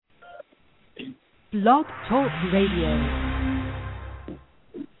Blog Talk Radio.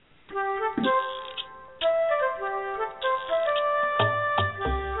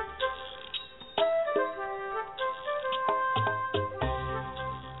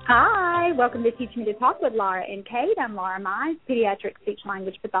 Hi, welcome to Teach Me to Talk with Laura and Kate. I'm Laura Mize, pediatric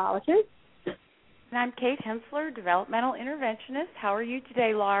speech-language pathologist. And I'm Kate Hensler, developmental interventionist. How are you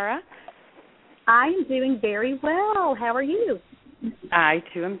today, Laura? I'm doing very well. How are you? I,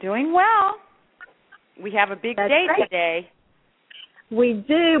 too, am doing well. We have a big day today. We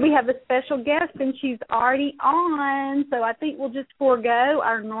do. We have a special guest, and she's already on, so I think we'll just forego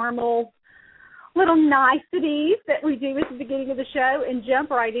our normal little niceties that we do at the beginning of the show and jump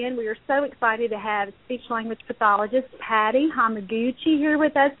right in. We are so excited to have speech-language pathologist Patti Hamaguchi here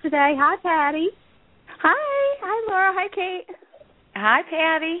with us today. Hi, Patti. Hi, Laura. Hi, Kate. Hi,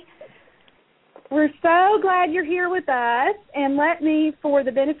 Patti. We're so glad you're here with us, and let me, for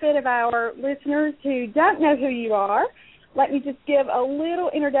the benefit of our listeners who don't know who you are, let me just give a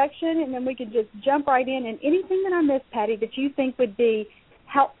little introduction, and then we can just jump right in. And anything that I missed, Patti, that you think would be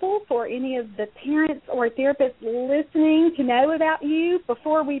helpful for any of the parents or therapists listening to know about you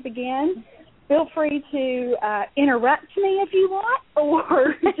before we begin, feel free to interrupt me if you want,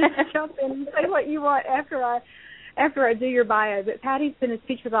 or just jump in and say what you want after I do your bio. But Patti's been a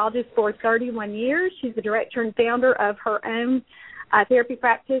speech pathologist for 31 years. She's the director and founder of her own therapy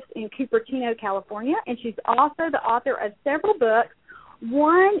practice in Cupertino, California, and she's also the author of several books.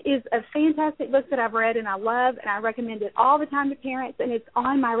 One is a fantastic book that I've read and I love, and I recommend it all the time to parents, and it's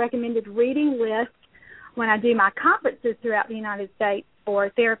on my recommended reading list when I do my conferences throughout the United States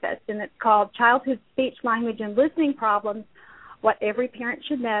for therapists, and it's called Childhood Speech, Language, and Listening Problems, What Every Parent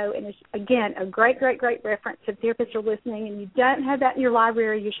Should Know, and it's, again, a great, great, great reference if therapists are listening and you don't have that in your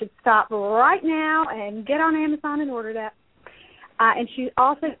library. You should stop right now and get on Amazon and order that. And she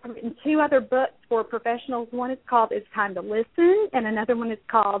also has written two other books for professionals. One is called It's Time to Listen, and another one is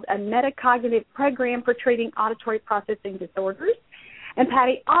called A Metacognitive Program for Treating Auditory Processing Disorders. And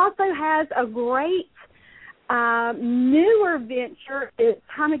Patti also has a great newer venture, is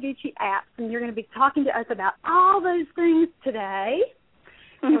Hamaguchi Apps, and you're going to be talking to us about all those things today.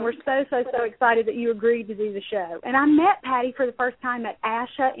 Mm-hmm. And we're so excited that you agreed to do the show. And I met Patti for the first time at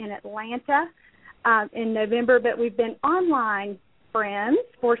ASHA in Atlanta in November, but we've been online friends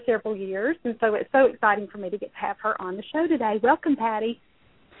for several years, and so it's so exciting for me to get to have her on the show today. Welcome, Patti.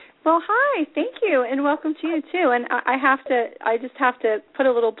 Well, hi, thank you, and welcome to you too. And I just have to put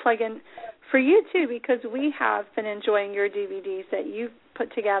a little plug in for you too, because we have been enjoying your DVDs that you've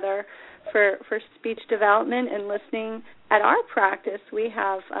put together for speech development and listening at our practice. We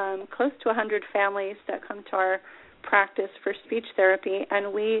have close to 100 families that come to our practice for speech therapy,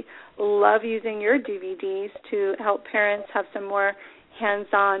 and we love using your DVDs to help parents have some more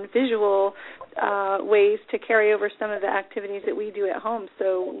hands-on visual ways to carry over some of the activities that we do at home.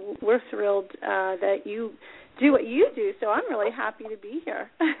 So we're thrilled that you do what you do, so I'm really happy to be here.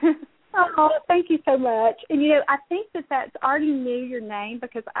 Oh, thank you so much. And, you know, I think that's already knew your name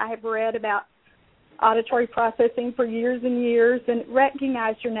because I have read about auditory processing for years and years and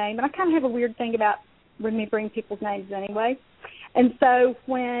recognized your name. And I kind of have a weird thing about remembering people's names anyway. And so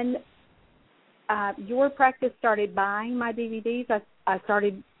when your practice started buying my DVDs, I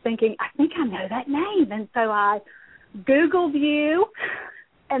started thinking, I think I know that name. And so I Googled you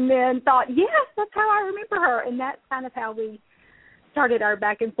and then thought, yes, that's how I remember her. And that's kind of how we started our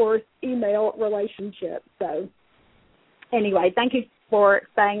back-and-forth email relationship. So anyway, thank you for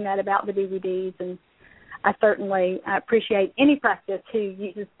saying that about the DVDs, and I certainly appreciate any practice who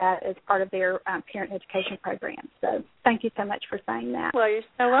uses that as part of their parent education program. So thank you so much for saying that. Well, you're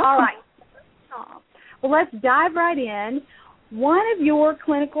so welcome. All right. Well, let's dive right in. One of your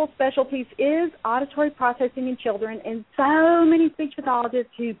clinical specialties is auditory processing in children, and so many speech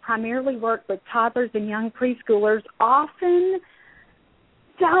pathologists who primarily work with toddlers and young preschoolers often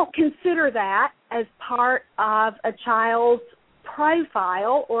don't consider that as part of a child's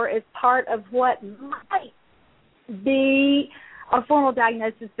profile or as part of what might be a formal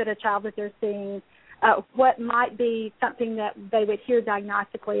diagnosis that a child that they're seeing, what might be something that they would hear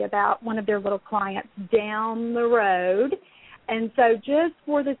diagnostically about one of their little clients down the road. And so just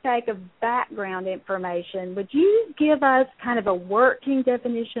for the sake of background information, would you give us kind of a working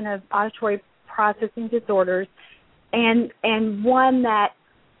definition of auditory processing disorders and one that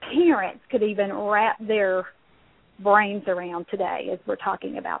parents could even wrap their brains around today as we're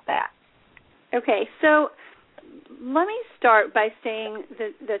talking about that? Okay, so let me start by saying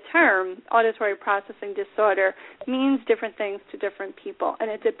that the term auditory processing disorder means different things to different people,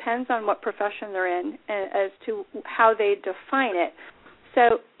 and it depends on what profession they're in as to how they define it.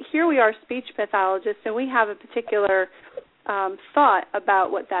 so here we are, speech pathologists, and we have a particular thought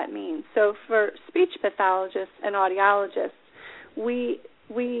about what that means. So for speech pathologists and audiologists, we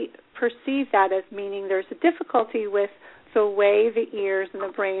perceive that as meaning there's a difficulty with the way the ears and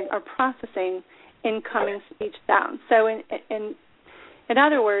the brain are processing incoming speech sounds. So in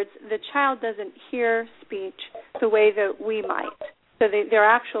other words, the child doesn't hear speech the way that we might. So their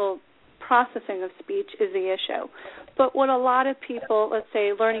actual processing of speech is the issue. But what a lot of people, let's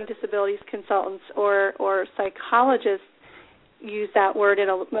say learning disabilities consultants or psychologists, use that word in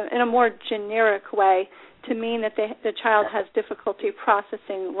a more generic way to mean that the child has difficulty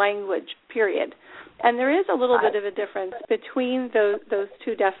processing language, period. And there is a little bit of a difference between those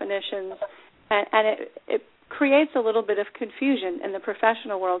two definitions, and it creates a little bit of confusion in the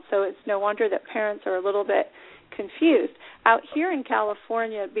professional world, so it's no wonder that parents are a little bit confused. Out here in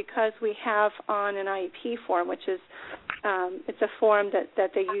California, because we have on an IEP form, which is it's a form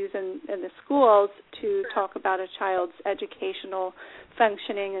that they use in the schools to talk about a child's educational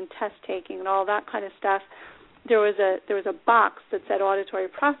functioning and test taking and all that kind of stuff. There was a box that said auditory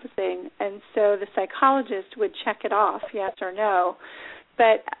processing, and so the psychologist would check it off, yes or no.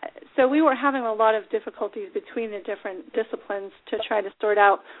 But so we were having a lot of difficulties between the different disciplines to try to sort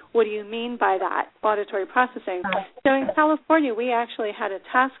out what do you mean by that, auditory processing. So in California, we actually had a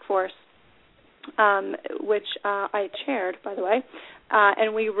task force, which I chaired, by the way,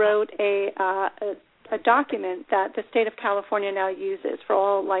 and we wrote a document that the state of California now uses for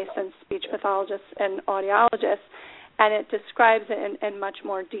all licensed speech pathologists and audiologists, and it describes it in much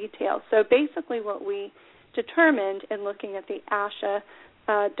more detail. So basically what we determined in looking at the ASHA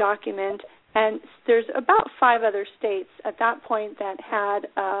document, and there's about 5 other states at that point that had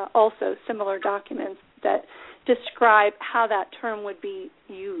also similar documents that describe how that term would be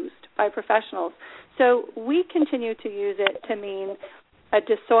used by professionals. So we continue to use it to mean a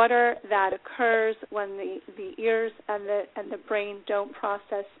disorder that occurs when the ears and the brain don't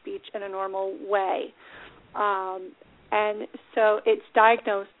process speech in a normal way. And so it's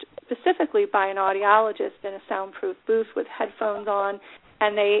diagnosed specifically by an audiologist in a soundproof booth with headphones on,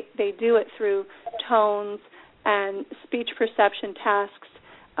 and they do it through tones and speech perception tasks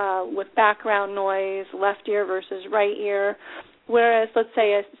with background noise, left ear versus right ear, whereas, let's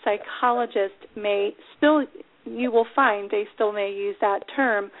say, a psychologist may still, you will find they still may use that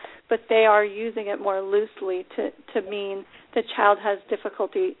term, but they are using it more loosely to mean the child has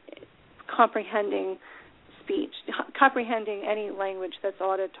difficulty comprehending speech, comprehending any language that's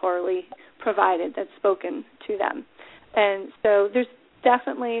auditorily provided, that's spoken to them. And so there's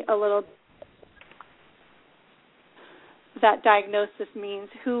definitely a little that diagnosis means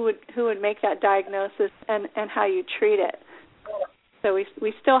who would make that diagnosis and how you treat it. So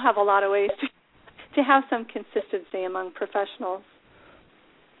we still have a lot of ways to have some consistency among professionals.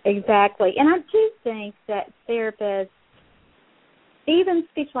 Exactly. And I do think that therapists, even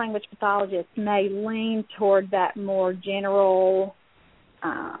speech-language pathologists, may lean toward that more general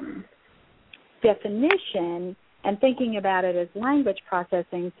definition and thinking about it as language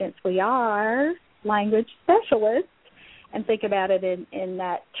processing, since we are language specialists, and think about it in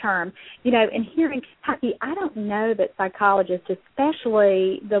that term. You know, and here in Kentucky, I don't know that psychologists,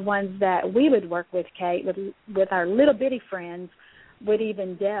 especially the ones that we would work with, Kate, with our little bitty friends, would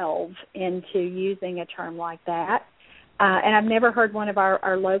even delve into using a term like that. And I've never heard one of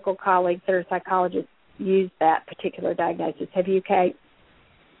our local colleagues that are psychologists use that particular diagnosis. Have you, Kate?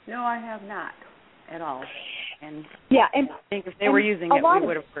 No, I have not at all. And yeah, and I think if they were using it, we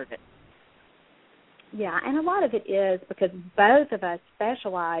would have heard it. Yeah, and a lot of it is because both of us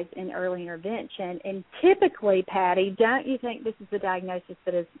specialize in early intervention, and typically, Patti, don't you think this is the diagnosis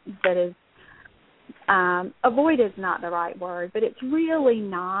that is avoid is not the right word, but it's really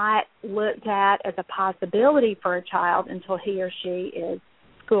not looked at as a possibility for a child until he or she is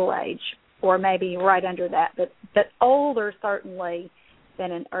school age, or maybe right under that, but older certainly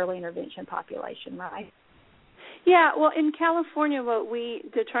than an early intervention population, right? Yeah, well, in California, what we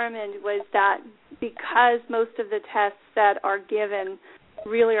determined was that because most of the tests that are given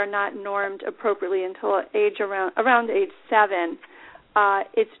really are not normed appropriately until around age 7,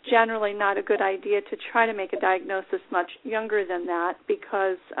 it's generally not a good idea to try to make a diagnosis much younger than that,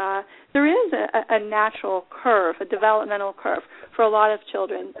 because there is a natural curve, a developmental curve for a lot of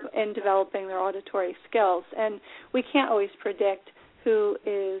children in developing their auditory skills, and we can't always predict who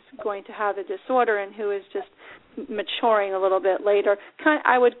is going to have a disorder and who is just maturing a little bit later.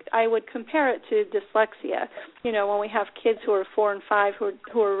 I would compare it to dyslexia. You know, when we have kids who are 4 and 5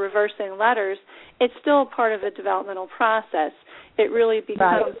 who are reversing letters, it's still part of the developmental process. It really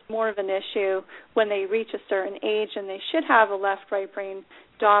becomes more of an issue when they reach a certain age, and they should have a left-right brain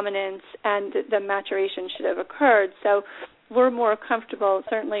dominance, and the maturation should have occurred. So we're more comfortable.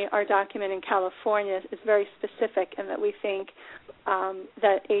 Certainly our document in California is very specific in that we think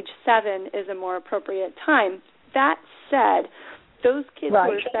that age 7 is a more appropriate time. That said, those kids who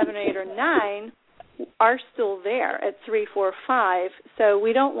are 7, 8, or 9 are still there at 3, 4, 5, so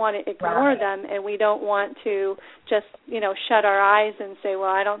we don't want to ignore them, and we don't want to just, shut our eyes and say, well,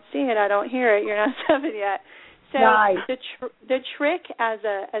 I don't see it, I don't hear it, you're not 7 yet. So the trick as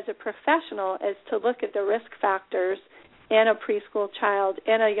a professional is to look at the risk factors in a preschool child,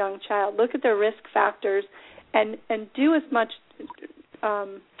 in a young child. Look at the risk factors and do as much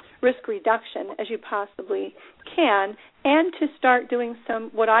risk reduction as you possibly can, and to start doing some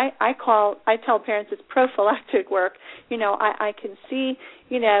what I tell parents it's prophylactic work. I can see,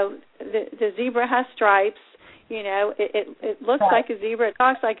 the zebra has stripes. It looks like a zebra, it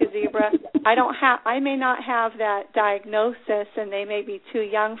talks like a zebra. I may not have that diagnosis, and they may be too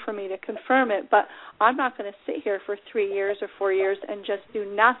young for me to confirm it, but I'm not going to sit here for 3 years or 4 years and just do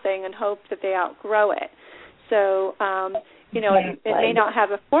nothing and hope that they outgrow it. So, it may not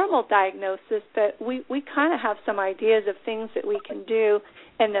have a formal diagnosis, but we kind of have some ideas of things that we can do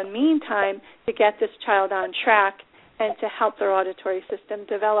in the meantime to get this child on track and to help their auditory system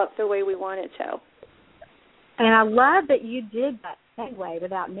develop the way we want it to. And I love that you did that segue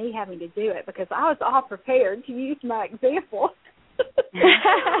without me having to do it, because I was all prepared to use my example.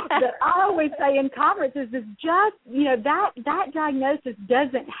 That I always say in conferences is just, that diagnosis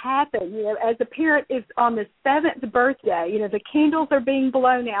doesn't happen. As a parent is on the 7th birthday, the candles are being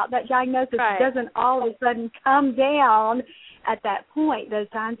blown out. That diagnosis doesn't all of a sudden come down at that point. Those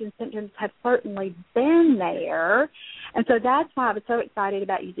signs and symptoms have certainly been there. And so that's why I was so excited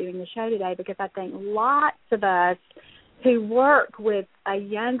about you doing the show today, because I think lots of us who work with a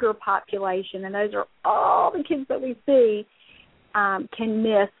younger population, and those are all the kids that we see, can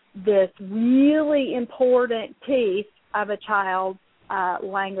miss this really important piece of a child's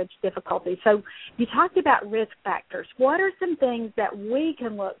language difficulty. So you talked about risk factors. What are some things that we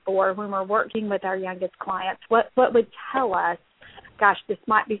can look for when we're working with our youngest clients? What would tell us, gosh, this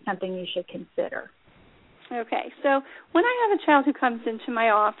might be something you should consider? Okay, so when I have a child who comes into my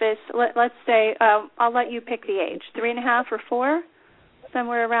office, let's say, I'll let you pick the age, 3.5 or 4,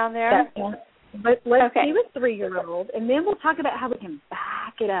 somewhere around there. But let's do a 3-year-old, and then we'll talk about how we can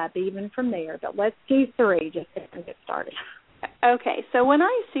back it up even from there. But let's do 3 just to get started. Okay, so when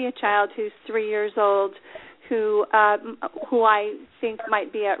I see a child who's 3 years old who I think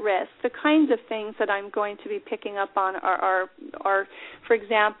might be at risk, the kinds of things that I'm going to be picking up on are, for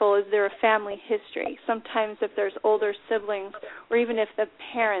example, is there a family history? Sometimes if there's older siblings, or even if the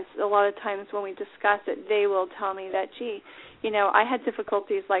parents, a lot of times when we discuss it, they will tell me that, I had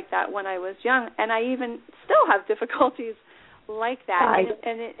difficulties like that when I was young, and I even still have difficulties like that. Right.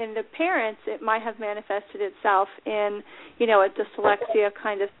 And the parents, it might have manifested itself in, a dyslexia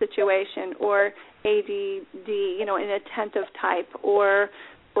kind of situation, or ADD, an attentive type, or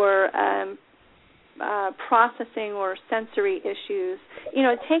processing or sensory issues.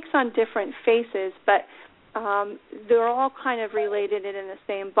 It takes on different faces, but they're all kind of related and in the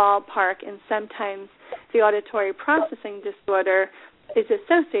same ballpark, and sometimes the auditory processing disorder is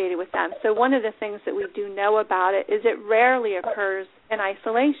associated with them. So one of the things that we do know about it is it rarely occurs in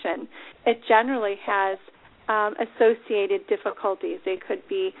isolation. It generally has associated difficulties. They could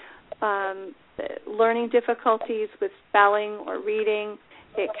be learning difficulties with spelling or reading.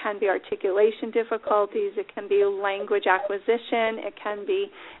 It can be articulation difficulties. It can be language acquisition. It can be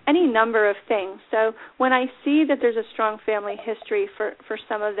any number of things. So when I see that there's a strong family history for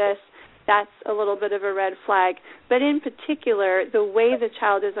some of this, that's a little bit of a red flag. But in particular, the way the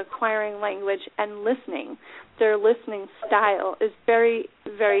child is acquiring language and listening, their listening style is very,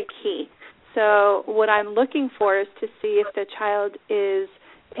 very key. So what I'm looking for is to see if the child is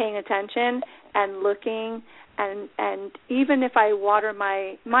paying attention and looking, and even if I water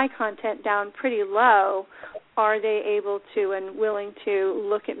my content down pretty low, are they able to and willing to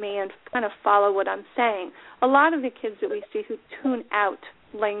look at me and kind of follow what I'm saying? A lot of the kids that we see who tune out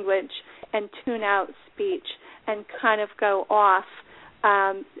language and tune out speech and kind of go off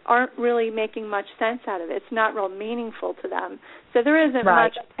aren't really making much sense out of it. It's not real meaningful to them. So there isn't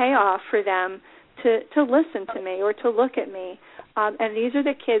much payoff for them to listen to me or to look at me. And these are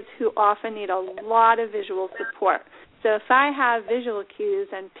the kids who often need a lot of visual support. So if I have visual cues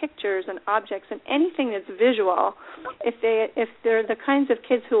and pictures and objects and anything that's visual, if they're the kinds of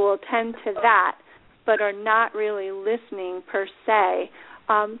kids who will attend to that but are not really listening per se,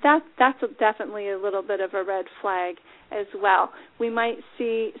 that's definitely a little bit of a red flag as well. We might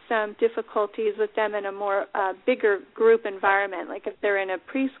see some difficulties with them in a more bigger group environment, like if they're in a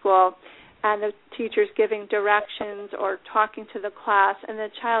preschool and the teacher's giving directions or talking to the class and the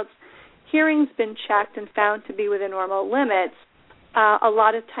child's hearing's been checked and found to be within normal limits. A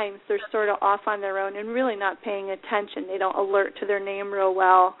lot of times they're sort of off on their own and really not paying attention. They don't alert to their name real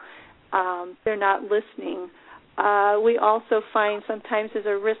well. They're not listening. We also find sometimes there's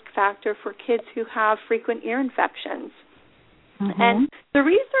a risk factor for kids who have frequent ear infections. Mm-hmm. And the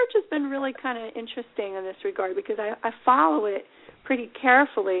research has been really kind of interesting in this regard because I follow it pretty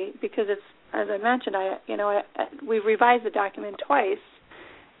carefully because it's, as I mentioned, we've revised the document twice.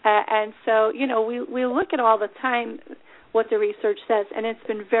 And so, we look at all the time what the research says, and it's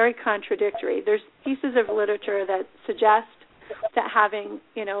been very contradictory. There's pieces of literature that suggest that having,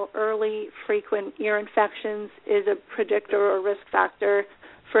 early frequent ear infections is a predictor or risk factor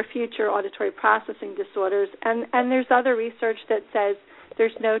for future auditory processing disorders. And there's other research that says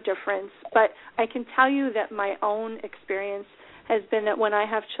there's no difference. But I can tell you that my own experience has been that when I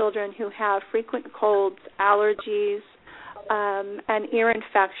have children who have frequent colds, allergies, and ear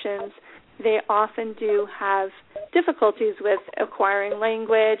infections, they often do have difficulties with acquiring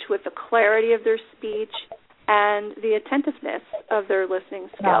language, with the clarity of their speech, and the attentiveness of their listening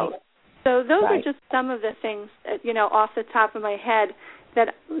skills. Right. So those are just some of the things, off the top of my head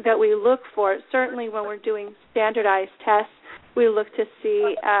that we look for. Certainly when we're doing standardized tests, we look to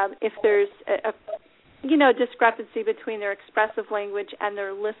see if there's a discrepancy between their expressive language and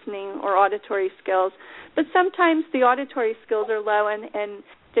their listening or auditory skills. But sometimes the auditory skills are low and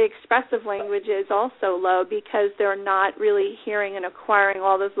the expressive language is also low because they're not really hearing and acquiring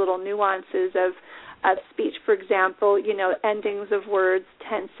all those little nuances of speech. For example, endings of words,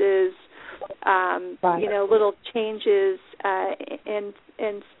 tenses, little changes in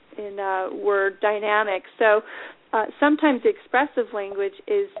word dynamics. So sometimes the expressive language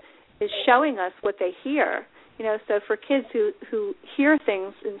is showing us what they hear. So for kids who hear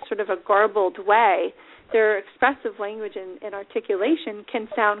things in sort of a garbled way, their expressive language and articulation can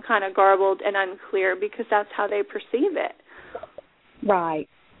sound kind of garbled and unclear because that's how they perceive it. Right.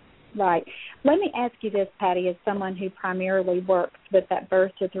 Let me ask you this, Patti, as someone who primarily works with that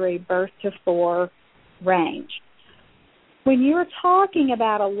birth to 3, birth to 4 range. When you're talking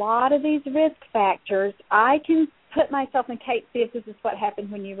about a lot of these risk factors, I can put myself in Kate, see if this is what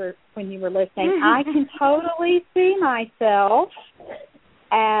happened when you were listening. I can totally see myself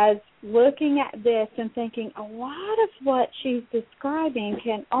as looking at this and thinking a lot of what she's describing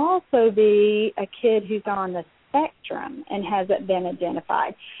can also be a kid who's on the spectrum and hasn't been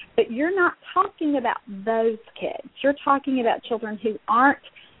identified. But you're not talking about those kids. You're talking about children who aren't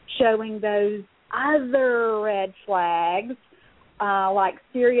showing those other red flags, like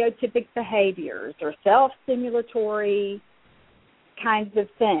stereotypic behaviors or self-stimulatory kinds of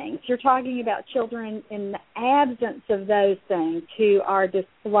things. You're talking about children in the absence of those things who are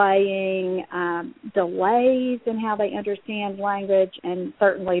displaying delays in how they understand language and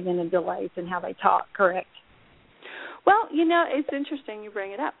certainly then the delays in how they talk, correct? Well, it's interesting you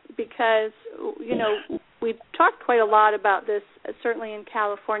bring it up because, we've talked quite a lot about this, certainly in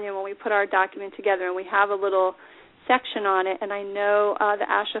California when we put our document together, and we have a little section on it, and I know the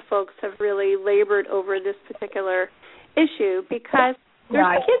ASHA folks have really labored over this particular issue because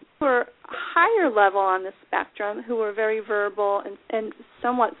there's kids who are higher level on the spectrum who are very verbal and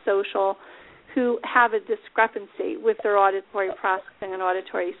somewhat social who have a discrepancy with their auditory processing and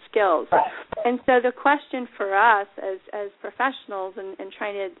auditory skills. And so the question for us as professionals and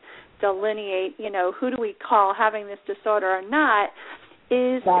trying to delineate, who do we call having this disorder or not,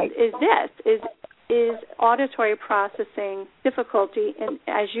 is auditory processing difficulty, and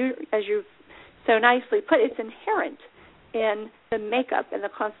as you so nicely put, it's inherent in the makeup and the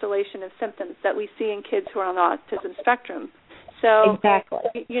constellation of symptoms that we see in kids who are on the autism spectrum. So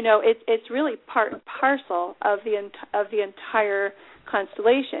exactly, it's really part and parcel of the entire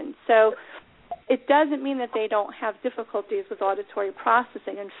constellation. So it doesn't mean that they don't have difficulties with auditory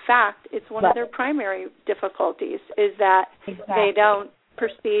processing. In fact, it's one of their primary difficulties is that they don't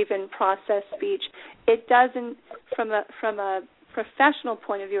perceive and process speech. It doesn't, from a professional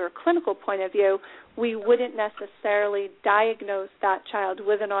point of view or clinical point of view, we wouldn't necessarily diagnose that child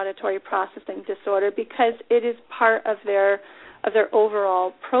with an auditory processing disorder because it is part of their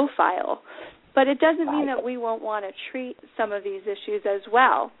overall profile. But it doesn't mean that we won't want to treat some of these issues as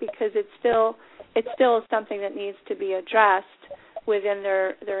well because it's still something that needs to be addressed within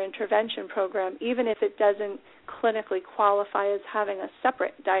their intervention program, even if it doesn't clinically qualify as having a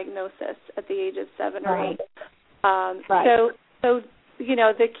separate diagnosis at the age of 7 or 8. So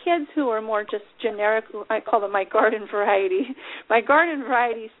the kids who are more just generic, I call them my garden variety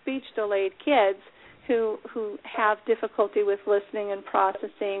speech delayed kids who have difficulty with listening and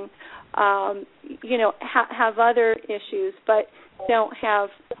processing, have other issues, but don't have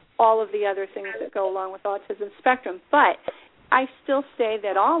all of the other things that go along with autism spectrum. But I still say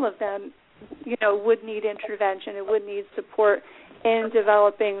that all of them, would need intervention and would need support in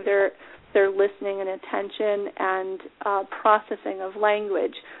developing their listening and attention and processing of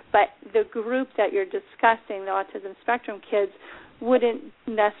language. But the group that you're discussing, the autism spectrum kids, wouldn't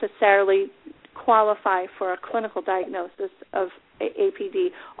necessarily qualify for a clinical diagnosis of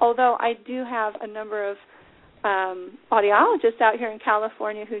APD, although I do have a number of audiologists out here in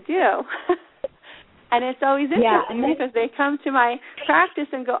California who do. And it's always interesting because they come to my practice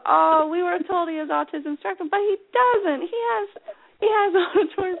and go, "Oh, we were told he has autism spectrum, but he doesn't. He has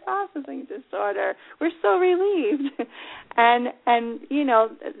auditory processing disorder. We're so relieved." And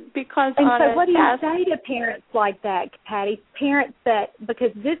because and on so a what do you test, say to parents like that, Patty? Parents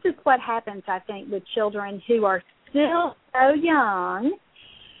because this is what happens, I think, with children who are still so young,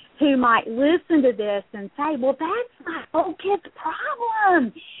 who might listen to this and say, "Well, that's my whole kid's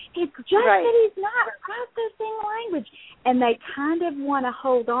problem. It's just that he's not processing language." And they kind of want to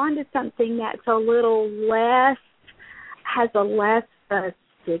hold on to something that's a little less, has a less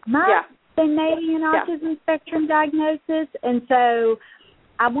stigma than maybe an autism spectrum diagnosis. And so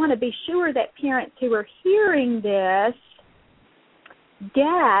I want to be sure that parents who are hearing this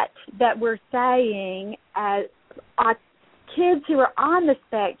get that we're saying kids who are on the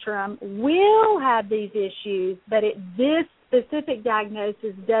spectrum will have these issues, but this specific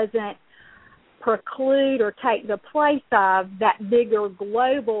diagnosis doesn't preclude or take the place of that bigger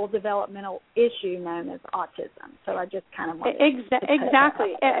global developmental issue known as autism. So I just kind of want to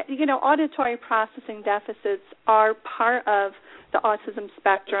exactly. Auditory processing deficits are part of the autism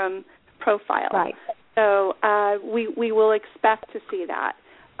spectrum profile. Right. So we will expect to see that.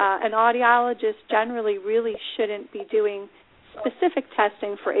 An audiologist generally really shouldn't be doing specific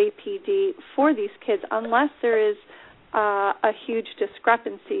testing for APD for these kids unless there is a huge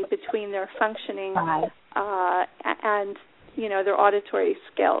discrepancy between their functioning and their auditory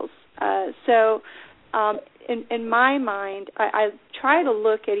skills. So in my mind, I try to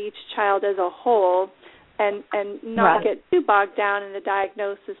look at each child as a whole and not get too bogged down in the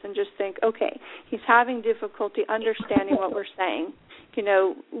diagnosis and just think, okay, he's having difficulty understanding what we're saying.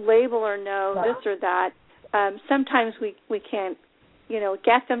 Label or no, this or that. Sometimes we can't,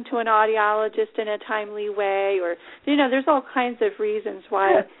 get them to an audiologist in a timely way, or, there's all kinds of reasons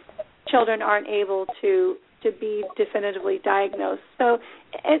why children aren't able to be definitively diagnosed. So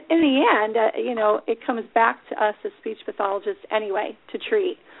in the end, it comes back to us as speech pathologists anyway to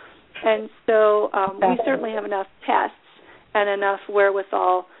treat. And so we certainly have enough tests and enough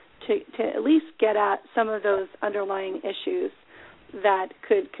wherewithal to at least get at some of those underlying issues that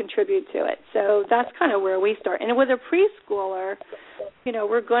could contribute to it. So that's kind of where we start. And with a preschooler,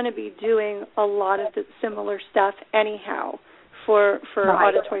 we're going to be doing a lot of the similar stuff anyhow for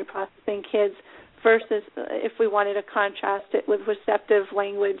auditory processing kids versus if we wanted to contrast it with receptive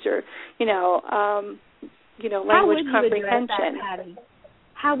language or, language comprehension.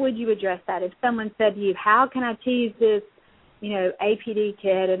 How would you address that? If someone said to you, how can I tease this, APD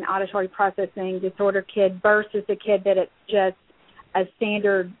kid, an auditory processing disorder kid versus a kid that it's just a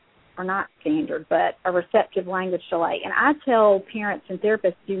standard, or not standard, but a receptive language delay. And I tell parents and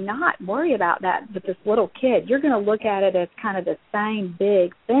therapists, do not worry about that with this little kid. You're going to look at it as kind of the same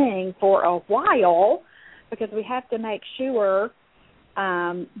big thing for a while because we have to make sure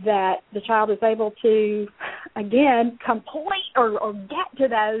that the child is able to, again, complete or get to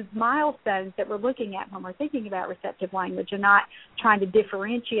those milestones that we're looking at when we're thinking about receptive language and not trying to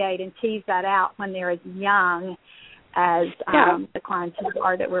differentiate and tease that out when they're as young as the clients who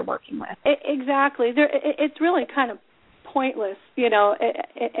are that we're working with. Exactly. It's really kind of pointless, in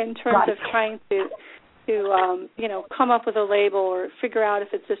terms of trying to come up with a label or figure out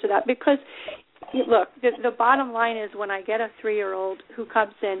if it's this or that. Because, look, the bottom line is when I get a 3-year-old who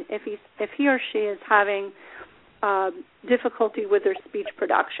comes in, if he or she is having difficulty with their speech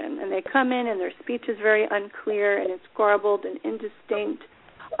production, and they come in and their speech is very unclear and it's garbled and indistinct,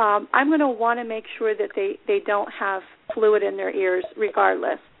 I'm going to want to make sure that they don't have fluid in their ears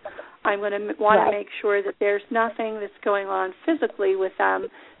regardless. I'm going to want to make sure that there's nothing that's going on physically with them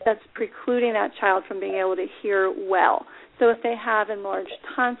that's precluding that child from being able to hear well. So if they have enlarged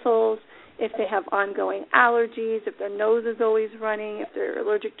tonsils, if they have ongoing allergies, if their nose is always running, if they're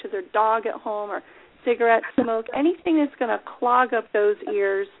allergic to their dog at home or cigarette smoke, anything that's going to clog up those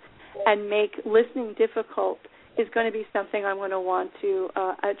ears and make listening difficult is going to be something I'm going to want to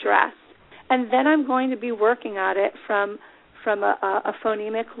address. And then I'm going to be working at it from a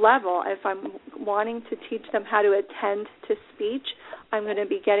phonemic level. If I'm wanting to teach them how to attend to speech, I'm going to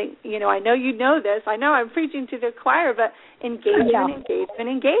be getting, I know you know this. I know I'm preaching to the choir, but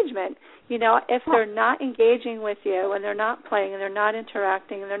engagement. If they're not engaging with you and they're not playing and they're not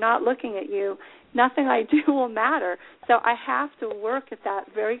interacting and they're not looking at you, nothing I do will matter. So I have to work at that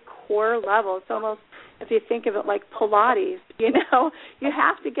very core level. It's almost, if you think of it like Pilates, you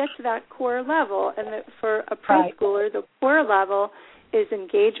have to get to that core level. And for a preschooler, the core level is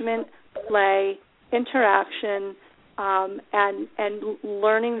engagement, play, interaction, and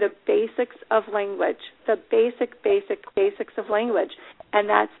learning the basics of language, the basics of language. And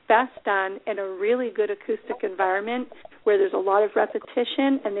that's best done in a really good acoustic environment where there's a lot of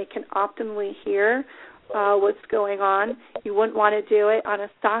repetition and they can optimally hear what's going on. You wouldn't want to do it on a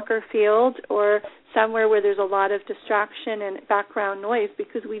soccer field or somewhere where there's a lot of distraction and background noise,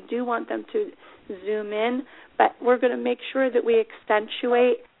 because we do want them to zoom in, but we're going to make sure that we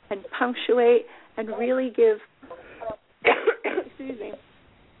accentuate and punctuate and really give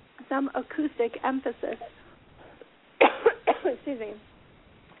some acoustic emphasis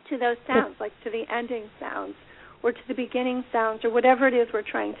to those sounds, like to the ending sounds or to the beginning sounds or whatever it is we're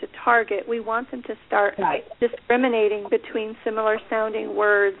trying to target. We want them to start discriminating between similar sounding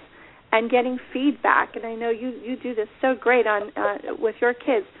words and getting feedback. And I know you do this so great on with your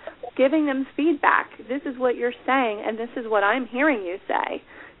kids, giving them feedback. This is what you're saying, and this is what I'm hearing you say,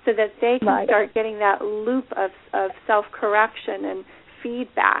 so that they can start getting that loop of self-correction and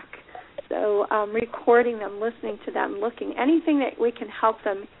feedback. So recording them, listening to them, looking, anything that we can help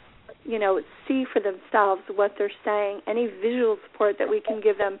them, see for themselves what they're saying, any visual support that we can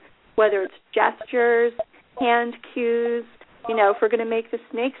give them, whether it's gestures, hand cues. If we're going to make the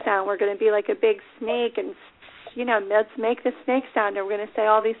snake sound, we're going to be like a big snake and, let's make the snake sound, and we're going to say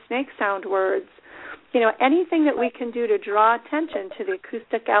all these snake sound words. Anything that we can do to draw attention to the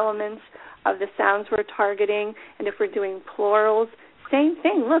acoustic elements of the sounds we're targeting. And if we're doing plurals, same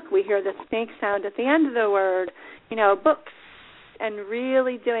thing. Look, we hear the snake sound at the end of the word, books, and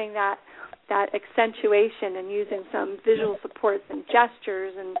really doing that accentuation and using some visual supports and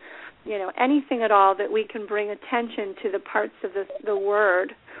gestures and, anything at all that we can bring attention to the parts of the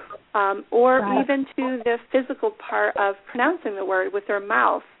word, or even to the physical part of pronouncing the word with their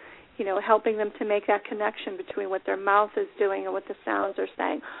mouth, helping them to make that connection between what their mouth is doing and what the sounds are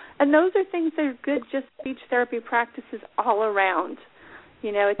saying. And those are things that are good just speech therapy practices all around.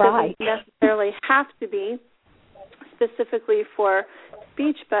 It doesn't necessarily have to be specifically for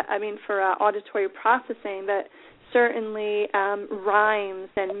speech, but for auditory processing, but certainly rhymes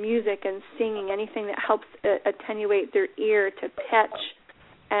and music and singing, anything that helps attenuate their ear to pitch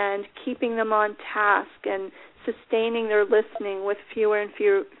and keeping them on task and sustaining their listening with fewer and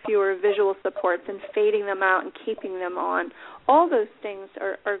fewer visual supports and fading them out and keeping them on. All those things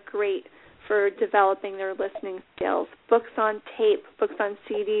are great for developing their listening skills. Books on tape, books on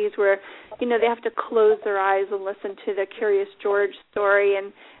CDs where, they have to close their eyes and listen to the Curious George story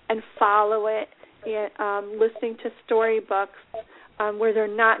and follow it, listening to storybooks where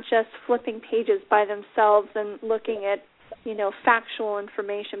they're not just flipping pages by themselves and looking at, factual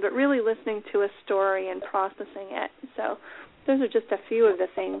information, but really listening to a story and processing it. So those are just a few of the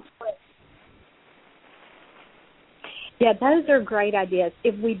things. Yeah, those are great ideas.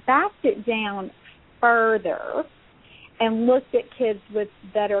 If we backed it down further and looked at kids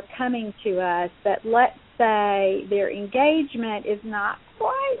that are coming to us that, let's say, their engagement is not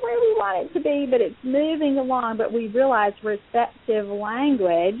quite where we want it to be, but it's moving along, but we realize receptive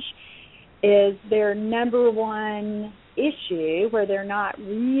language is their number one issue, where they're not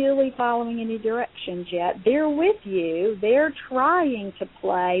really following any directions yet. They're with you. They're trying to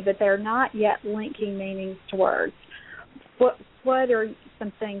play, but they're not yet linking meanings to words. What are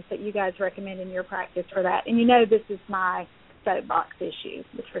some things that you guys recommend in your practice for that? And this is my soapbox issue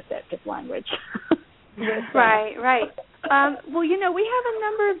with receptive language. Right. Well, we have a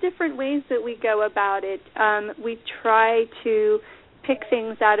number of different ways that we go about it. We try to pick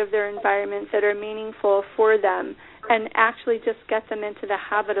things out of their environment that are meaningful for them and actually just get them into the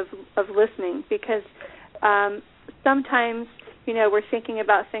habit of listening, because sometimes, we're thinking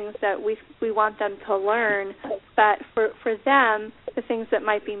about things that we want them to learn, but for them, the things that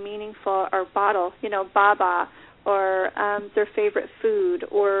might be meaningful are baba, or their favorite food,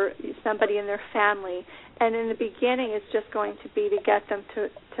 or somebody in their family. And in the beginning, it's just going to be to get them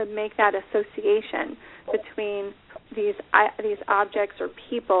to make that association between these objects or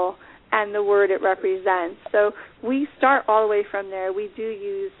people and the word it represents. So we start all the way from there. We do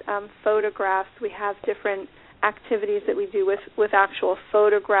use photographs. We have different activities that we do with actual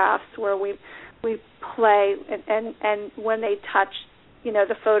photographs where we play and when they touch,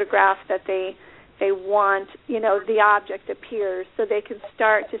 the photograph that they want, the object appears, so they can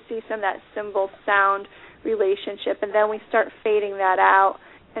start to see some of that symbol-sound relationship, and then we start fading that out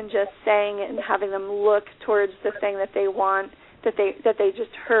and just saying it and having them look towards the thing that they want, that they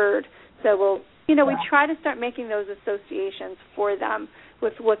just heard. So we try to start making those associations for them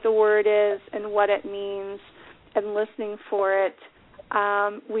with what the word is and what it means and listening for it.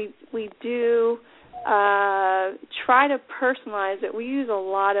 We do try to personalize it. We use a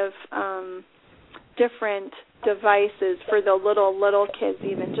lot of different devices for the little kids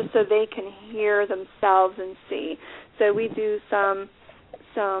even, just so they can hear themselves and see. So we do some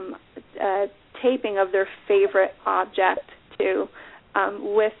taping of their favorite object too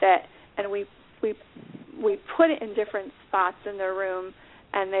with it, and we put it in different spots in their room,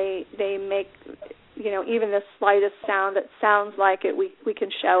 and they make even the slightest sound that sounds like it, we can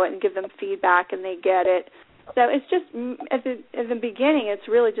show it and give them feedback, and they get it. So it's just at the beginning, it's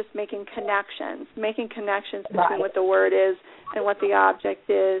really just making connections between what the word is and what the object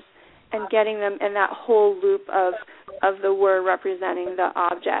is, and getting them in that whole loop of the word representing the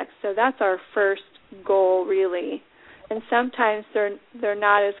object. So that's our first goal, really. And sometimes they're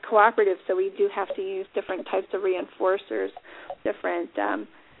not as cooperative, so we do have to use different types of reinforcers, different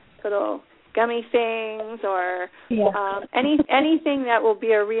little gummy things or anything that will be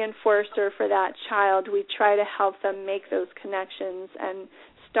a reinforcer for that child. We try to help them make those connections and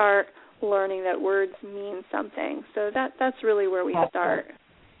start learning that words mean something. So that's really where we start.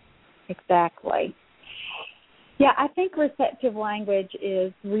 Exactly. Yeah, I think receptive language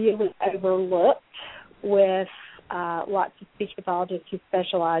is really overlooked with lots of speech pathologists who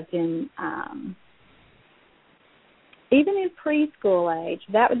specialize in even in preschool age.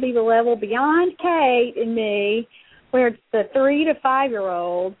 That would be the level beyond Kate and me, where it's the 3 to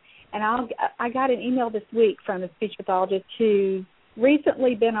 5-year-old. And I got an email this week from a speech pathologist who's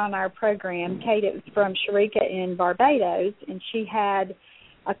recently been on our program. Kate, it was from Sharika in Barbados, and she had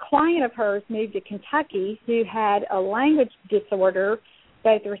a client of hers moved to Kentucky who had a language disorder,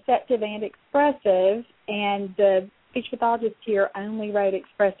 both receptive and expressive, and the speech pathologist here only wrote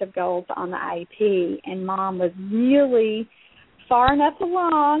expressive goals on the IEP, and Mom was really far enough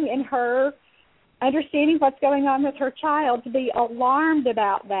along in her understanding what's going on with her child to be alarmed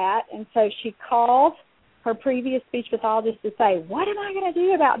about that, and so she called her previous speech pathologist to say, what am I going to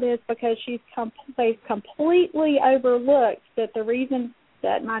do about this, because they've completely overlooked that the reason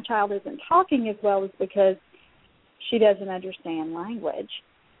that my child isn't talking as well is because she doesn't understand language.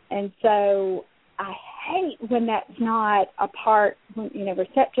 And so I hate when that's not a part,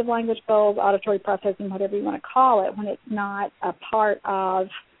 receptive language goals, auditory processing, whatever you want to call it, when it's not a part of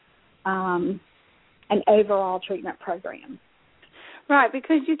an overall treatment program. Right,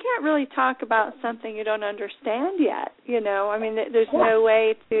 because you can't really talk about something you don't understand yet, I mean, there's no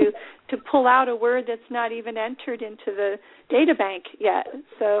way to pull out a word that's not even entered into the data bank yet.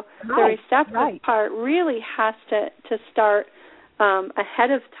 So the receptive part really has to start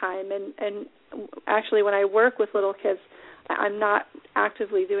ahead of time. And actually, when I work with little kids, I'm not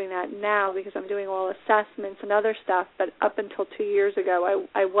actively doing that now because I'm doing all assessments and other stuff, but up until 2 years ago,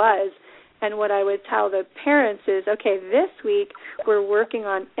 I was. And what I would tell the parents is, okay, this week we're working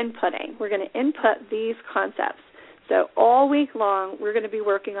on inputting. We're going to input these concepts. So all week long we're going to be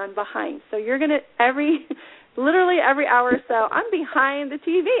working on behind. So you're going to literally every hour or so, I'm behind the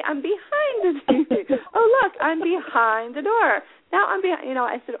TV. I'm behind the TV. Oh, look, I'm behind the door. Now I'm behind.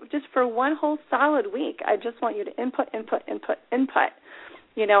 I said, just for one whole solid week, I just want you to input. And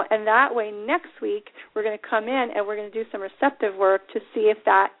that way next week we're going to come in and we're going to do some receptive work to see if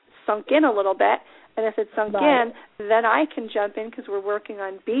that sunk in a little bit, and if it's sunk in, then I can jump in because we're working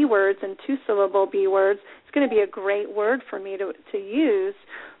on B words and 2-syllable B words. It's going to be a great word for me to use,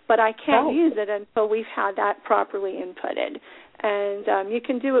 but I can't use it until we've had that properly inputted. And you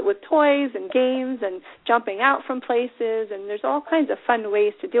can do it with toys and games and jumping out from places, and there's all kinds of fun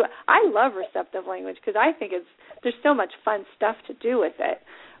ways to do it. I love receptive language because I think there's so much fun stuff to do with it.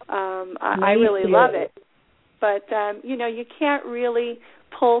 I really love it. But, you can't really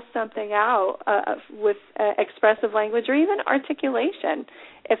pull something out with expressive language or even articulation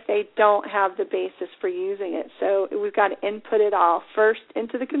if they don't have the basis for using it. So we've got to input it all first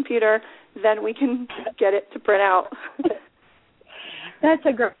into the computer, then we can get it to print out. That's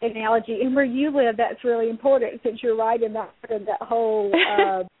a great analogy. And where you live, that's really important since you're right in that whole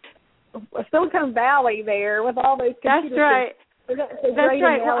Silicon Valley there with all those computers. That's right. That's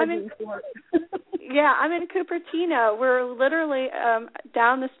right. Well, Yeah, I'm in Cupertino. We're literally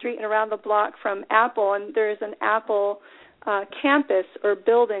down the street and around the block from Apple, and there's an Apple campus or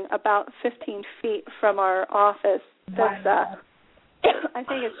building about 15 feet from our office. That's, I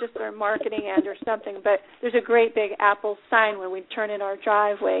think it's just their marketing end or something, but there's a great big Apple sign when we turn in our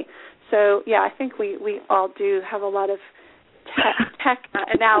driveway. So, yeah, I think we all do have a lot of tech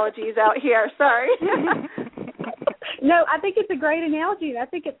analogies out here. Sorry. No, I think it's a great analogy, and I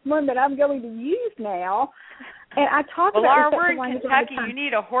think it's one that I'm going to use now. And I talk about Laura, we're in Kentucky. You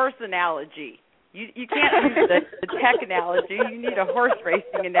need a horse analogy. You can't use the tech analogy. You need a horse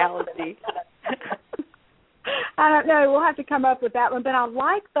racing analogy. I don't know. We'll have to come up with that one. But I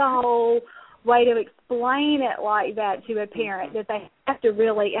like the whole way to explain it like that to a parent, that they have to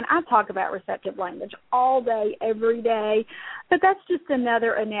really, and I talk about receptive language all day, every day, but that's just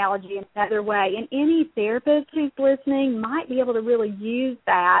another analogy, another way. And any therapist who's listening might be able to really use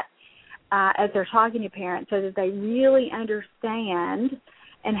that as they're talking to parents so that they really understand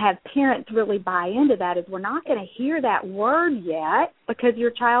and have parents really buy into that. Is we're not going to hear that word yet because your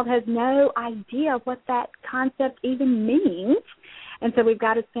child has no idea what that concept even means. And so we've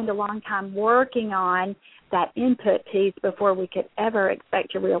got to spend a long time working on that input piece before we could ever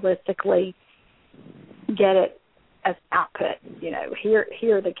expect to realistically get it as output,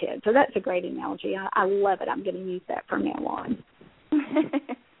 hear the kids. So that's a great analogy. I love it. I'm going to use that from now on.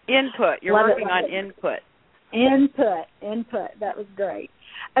 Input. You're working on input. Input. That was great.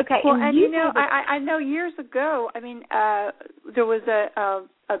 Okay. Well, and I know years ago, there was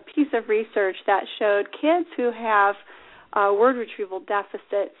a piece of research that showed kids who have word retrieval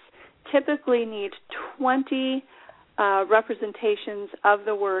deficits typically need 20 representations of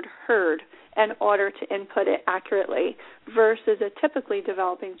the word heard in order to input it accurately versus a typically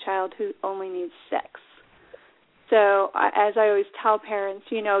developing child who only needs 6. So as I always tell parents,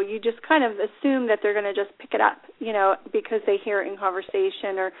 you just kind of assume that they're going to just pick it up, because they hear it in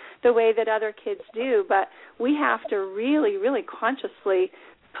conversation or the way that other kids do. But we have to really, really consciously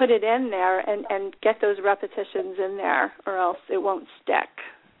put it in there and get those repetitions in there, or else it won't stick.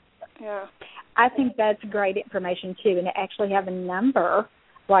 Yeah. I think that's great information, too, and to actually have a number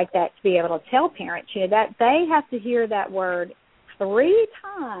like that to be able to tell parents, that they have to hear that word 3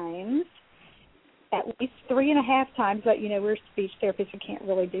 times, at least 3.5 times, but, we're speech therapists, we can't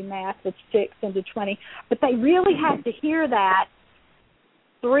really do math with 6 into 20, but they really have to hear that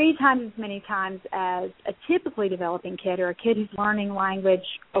 3 times as many times as a typically developing kid or a kid who's learning language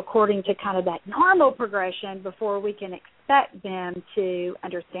according to kind of that normal progression before we can expect them to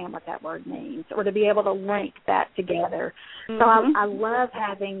understand what that word means or to be able to link that together. Mm-hmm. So I love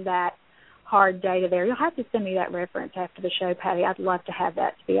having that hard data there. You'll have to send me that reference after the show, Patti. I'd love to have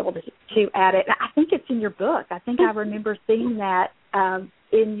that to be able to add it. I think it's in your book. I think I remember seeing that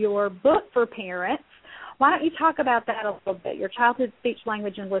in your book for parents. Why don't you talk about that a little bit, your childhood speech,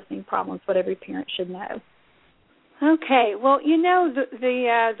 language, and listening problems, what every parent should know? Okay. Well,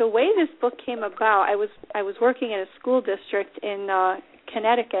 the way this book came about, I was working in a school district in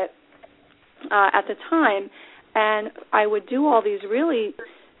Connecticut at the time, and I would do all these really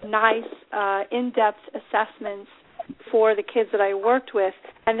nice in-depth assessments for the kids that I worked with,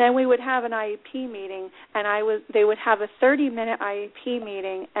 and then we would have an IEP meeting, and they would have a 30-minute IEP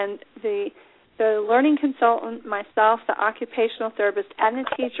meeting, and the learning consultant, myself, the occupational therapist, and the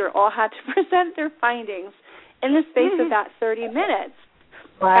teacher all had to present their findings in the space of that 30 minutes.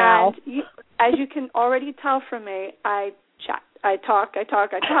 Wow. And as you can already tell from me, I chat, I talk.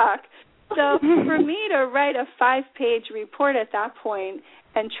 So for me to write a 5-page report at that point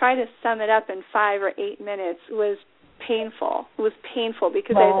and try to sum it up in 5 or 8 minutes was painful. It was painful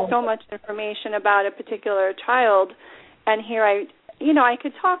because I had so much information about a particular child, and here I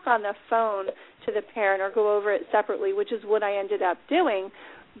could talk on the phone to the parent or go over it separately, which is what I ended up doing.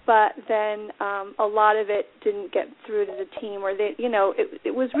 But then a lot of it didn't get through to the team, or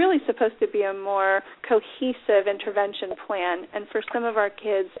it was really supposed to be a more cohesive intervention plan. And for some of our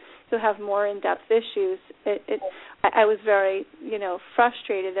kids who have more in-depth issues, I was very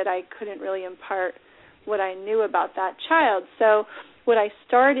frustrated that I couldn't really impart what I knew about that child. So what I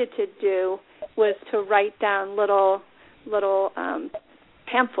started to do was to write down little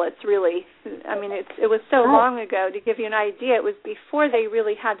pamphlets, really. I mean, it was so long ago. To give you an idea, it was before they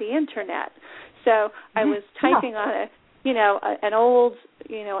really had the internet. So I was typing on an old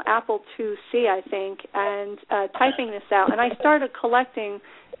Apple IIc, I think, and typing this out. And I started collecting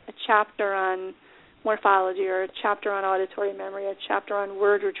a chapter on morphology, or a chapter on auditory memory, a chapter on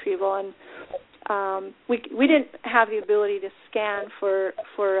word retrieval, and we didn't have the ability to scan for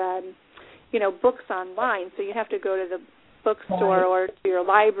books online, so you have to go to the bookstore or to your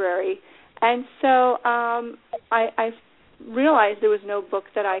library And so I realized there was no book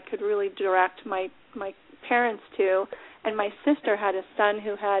that I could really direct my parents to, and my sister had a son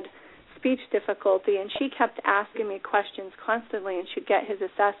who had speech difficulty, and she kept asking me questions constantly, and she'd get his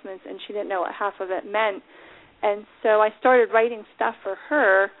assessments, and she didn't know what half of it meant. And so I started writing stuff for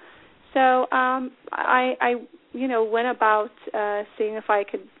her. So I went about seeing if I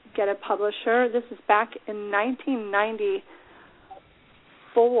could get a publisher. This is back in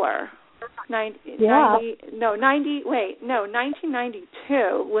 1994.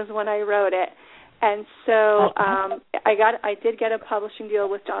 1992 was when I wrote it. And so I did get a publishing deal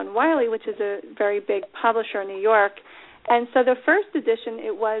with John Wiley, which is a very big publisher in New York. And so the first edition,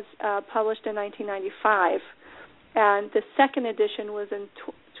 it was published in 1995, and the second edition was in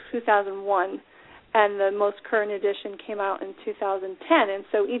 2001, and the most current edition came out in 2010. And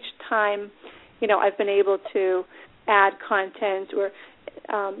so each time, I've been able to add content, or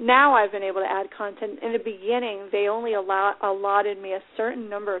now I've been able to add content. In the beginning, they only allotted me a certain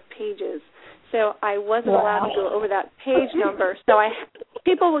number of pages. So I wasn't allowed to go over that page number. So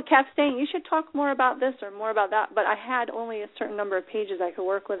people kept saying, you should talk more about this or more about that, but I had only a certain number of pages I could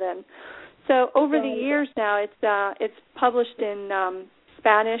work within. So over the years now, it's published in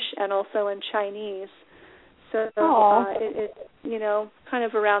Spanish and also in Chinese. So it's kind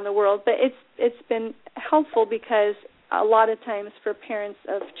of around the world. But it's been helpful because a lot of times for parents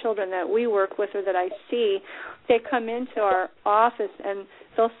of children that we work with or that I see, they come into our office and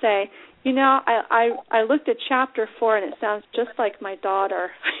they'll say, I looked at chapter 4 and it sounds just like my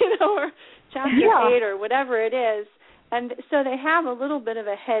daughter, or chapter 8 or whatever it is. And so they have a little bit of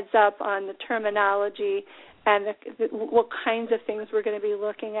a heads up on the terminology and what kinds of things we're going to be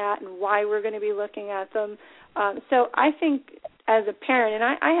looking at and why we're going to be looking at them. So I think as a parent, and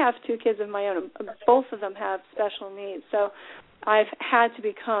I have 2 kids of my own, both of them have special needs, so I've had to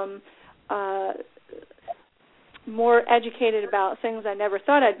become more educated about things I never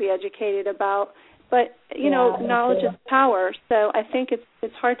thought I'd be educated about. But, knowledge is power, so I think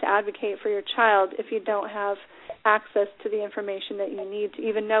it's hard to advocate for your child if you don't have access to the information that you need to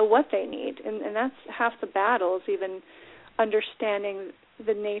even know what they need. And that's half the battle, is even understanding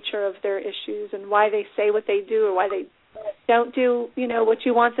the nature of their issues and why they say what they do or why they don't do, what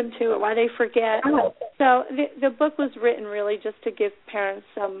you want them to, or why they forget. So the book was written really just to give parents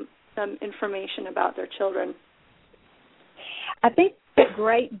some information about their children. I think it's a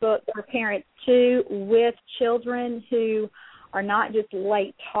great book for parents, too, with children who are not just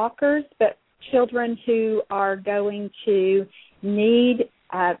late talkers, but children who are going to need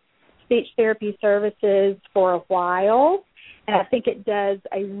speech therapy services for a while. And I think it does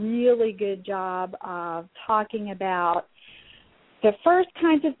a really good job of talking about the first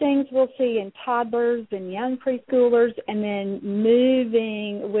kinds of things we'll see in toddlers and young preschoolers, and then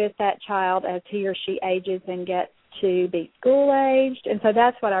moving with that child as he or she ages and gets to be school-aged. And so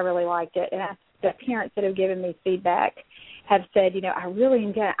that's what I really liked it. And the parents that have given me feedback have said, I really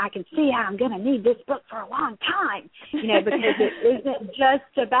am I can see how I'm going to need this book for a long time, because it isn't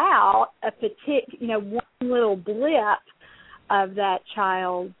just about a particular, one little blip of that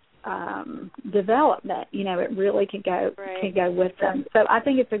child's development. It really can go with them. So I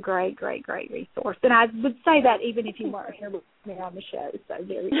think it's a great, great, great resource. And I would say that even if you weren't here with me on the show. So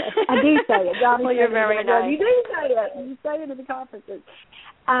there we go. I do say it. Johnny, well, you're very nice. You do say it. You say it at the conferences.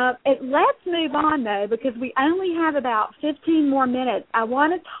 Let's move on, though, because we only have about 15 more minutes. I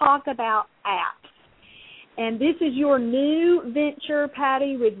want to talk about apps. And this is your new venture,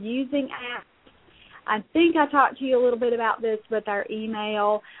 Patti, with using apps. I think I talked to you a little bit about this with our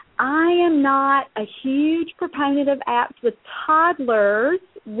email. I am not a huge proponent of apps with toddlers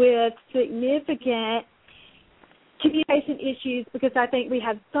with significant communication issues, because I think we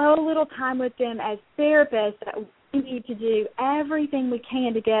have so little time with them as therapists that we need to do everything we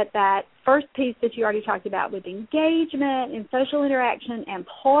can to get that first piece that you already talked about with engagement and social interaction and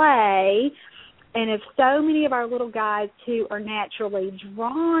play. And if so many of our little guys who are naturally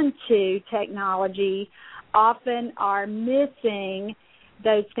drawn to technology often are missing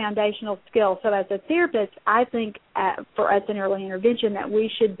those foundational skills. So as a therapist, I think for us in early intervention that we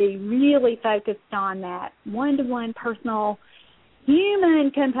should be really focused on that one-to-one personal human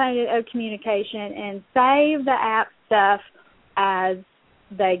component of communication and save the app stuff as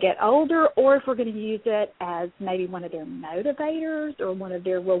they get older, or if we're going to use it as maybe one of their motivators or one of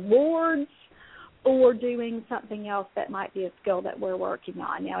their rewards, or doing something else that might be a skill that we're working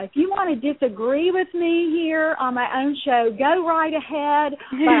on. Now, if you want to disagree with me here on my own show, go right ahead,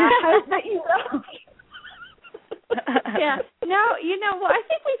 but I hope that you don't. Yeah. No, well, I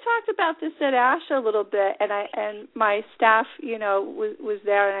think we talked about this at ASH a little bit, and my staff, was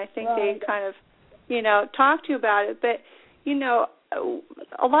there, and I think they kind of, talked to you about it. But,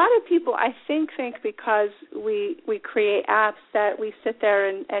 a lot of people, I think because we create apps that we sit there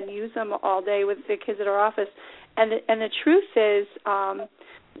and use them all day with the kids at our office, and the truth is,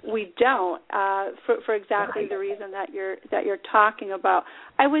 we don't, for exactly the reason that you're talking about.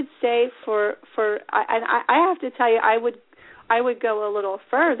 I would say I have to tell you, I would go a little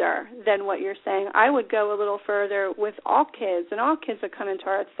further than what you're saying. I would go a little further with all kids, and all kids that come into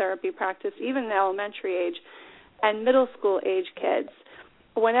our therapy practice, even the elementary age and middle school age kids.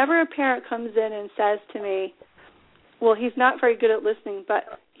 Whenever a parent comes in and says to me, well, he's not very good at listening, but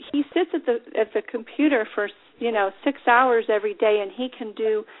he sits at the computer for 6 hours every day, and he can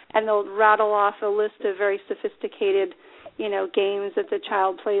do, and they'll rattle off a list of very sophisticated, games that the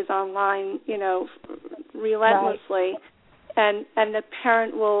child plays online, relentlessly, right. and the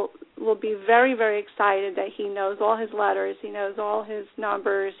parent will be very, very excited that he knows all his letters, he knows all his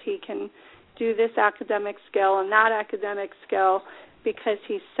numbers, he can do this academic skill and that academic skill because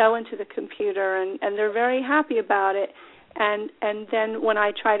he's so into the computer, and they're very happy about it. And then when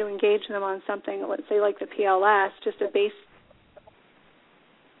I try to engage them on something, let's say like the PLS, just a base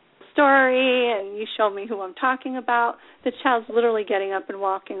story, and you show me who I'm talking about, the child's literally getting up and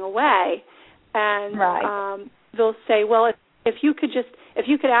walking away. And right. They'll say, well, if you could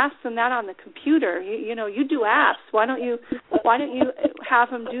ask them that on the computer, you do apps. Why don't you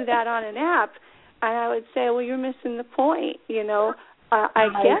have them do that on an app? And I would say, well, you're missing the point. I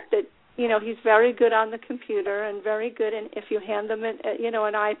get that. He's very good on the computer and very good, and if you hand them an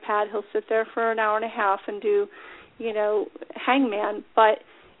iPad, he'll sit there for an hour and a half and do, hangman. But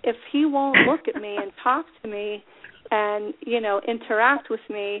if he won't look at me and talk to me and, interact with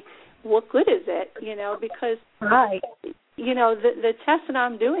me, what good is it? Because right. The test that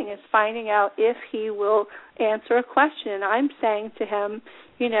I'm doing is finding out if he will answer a question. I'm saying to him,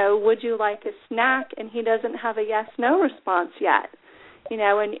 would you like a snack? And he doesn't have a yes/no response yet.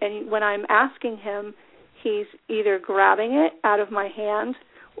 And when I'm asking him, he's either grabbing it out of my hand,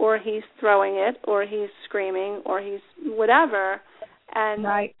 or he's throwing it, or he's screaming, or he's whatever. And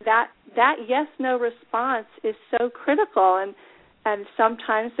right. that yes/no response is so critical. And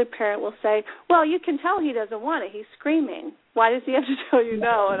sometimes the parent will say, well, you can tell he doesn't want it. He's screaming. Why does he have to tell you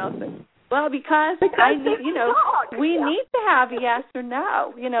no? And I'll say, well, because I need, we need to have a yes or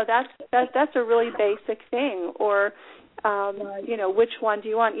no. That's a really basic thing. Or which one do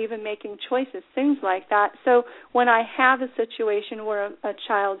you want, even making choices, things like that. So when I have a situation where a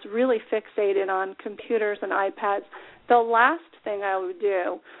child's really fixated on computers and iPads, the last thing I would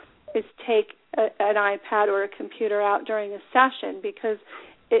do is take an iPad or a computer out during a session, because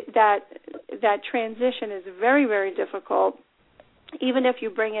that transition is very, very difficult. Even if you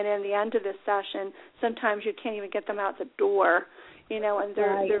bring it in the end of the session, sometimes you can't even get them out the door. And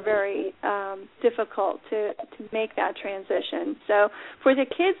they're very difficult to make that transition. So for the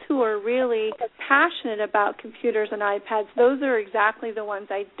kids who are really passionate about computers and iPads, those are exactly the ones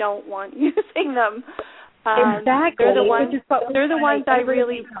I don't want using them. Exactly. They're the ones I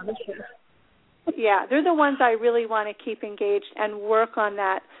really. Yeah, they're the ones I really want to keep engaged and work on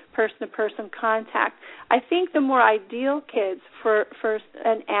that person-to-person contact. I think the more ideal kids for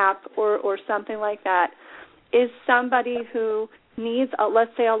an app or something like that is somebody who needs,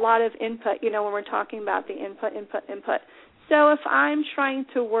 let's say, a lot of input, when we're talking about the input. So if I'm trying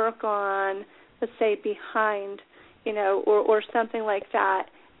to work on, let's say, behind, or something like that,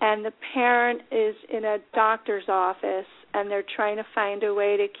 and the parent is in a doctor's office and they're trying to find a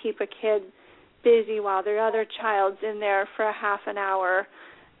way to keep a kid busy while their other child's in there for a half an hour,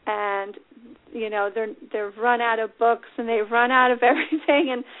 and they've run out of books and they've run out of everything,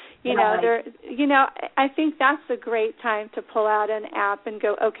 and I think that's a great time to pull out an app and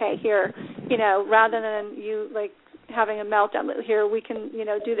go, okay, here, rather than you like having a meltdown, here we can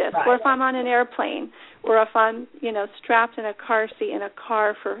do this. Right. Or if I'm on an airplane, or if I'm strapped in a car seat in a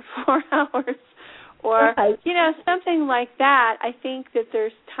car for 4 hours. Or, something like that. I think that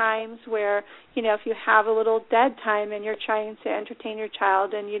there's times where, if you have a little dead time and you're trying to entertain your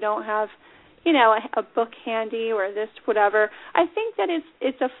child and you don't have, a book handy or this, whatever, I think that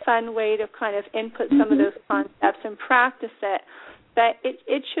it's a fun way to kind of input some of those concepts and practice it. But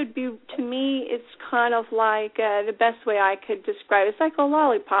it should be, to me, it's kind of like the best way I could describe it. It's like a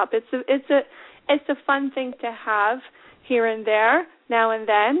lollipop. It's a fun thing to have here and there, now and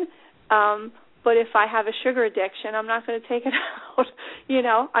then. But if I have a sugar addiction, I'm not going to take it out.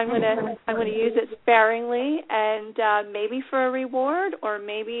 I'm going to use it sparingly, and maybe for a reward, or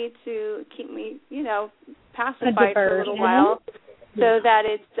maybe to keep me, pacified for a little while so that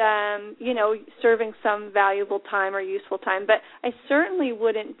it's, serving some valuable time or useful time. But I certainly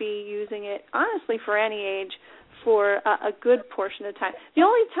wouldn't be using it, honestly, for any age for a good portion of time. The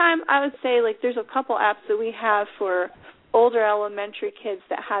only time I would say, there's a couple apps that we have for older elementary kids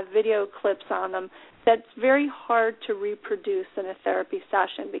that have video clips on them that's very hard to reproduce in a therapy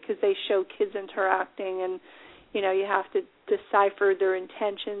session because they show kids interacting and, you have to decipher their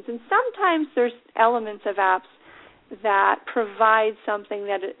intentions. And sometimes there's elements of apps that provide something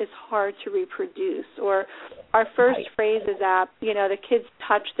that is hard to reproduce. Or our First Phrases app, the kids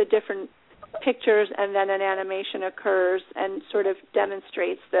touch the different pictures and then an animation occurs and sort of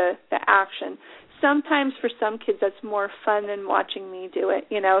demonstrates the action. Sometimes for some kids that's more fun than watching me do it.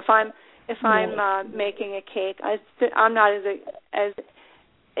 If I'm making a cake, I'm not as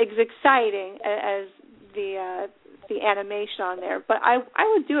exciting as the animation on there, but I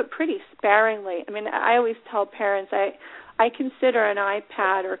would do it pretty sparingly. I mean, I always tell parents I consider an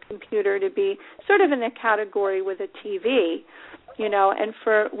iPad or computer to be sort of in the category with a TV, and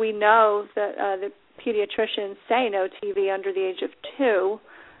we know that the pediatricians say no TV under the age of 2.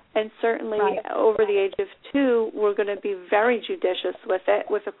 And certainly over the age of 2, we're going to be very judicious with it,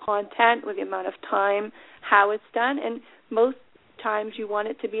 with the content, with the amount of time, how it's done. And most times you want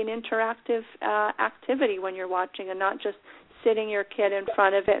it to be an interactive activity when you're watching and not just sitting your kid in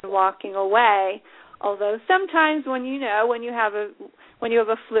front of it and walking away. Although sometimes when you have a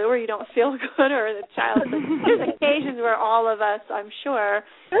flu or you don't feel good or the child, there's occasions where all of us, I'm sure,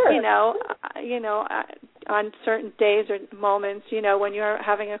 on certain days or moments, when you're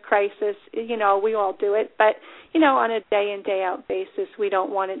having a crisis, we all do it. But, on a day in, day out basis, we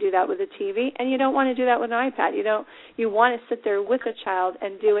don't want to do that with a TV, and you don't want to do that with an iPad. You want to sit there with a child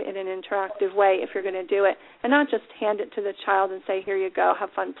and do it in an interactive way if you're going to do it, and not just hand it to the child and say, here you go, have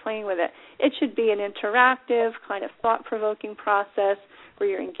fun playing with it. It should be an interactive, kind of thought-provoking process where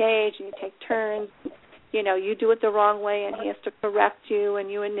you're engaged and you take turns. You do it the wrong way and he has to correct you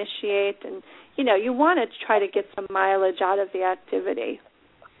and you initiate, and you want to try to get some mileage out of the activity.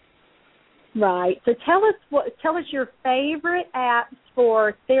 Right. So tell us your favorite apps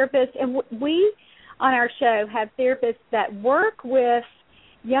for therapists. And we on our show have therapists that work with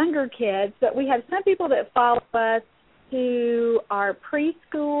younger kids, but we have some people that follow us who are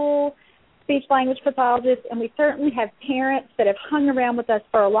preschool speech-language pathologists, and we certainly have parents that have hung around with us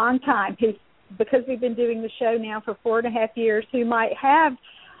for a long time who, because we've been doing the show now for 4.5 years, who might have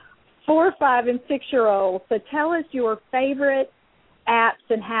 4-, 5-, and 6-year-olds. So tell us your favorite apps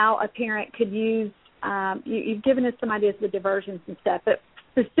and how a parent could use, you've given us some ideas of the diversions and stuff, but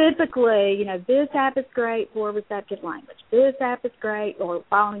specifically, this app is great for receptive language. This app is great for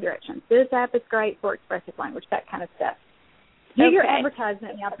following directions. This app is great for expressive language, that kind of stuff. Do your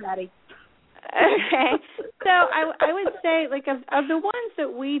advertisement now, Patti. Okay. So I would say, of the ones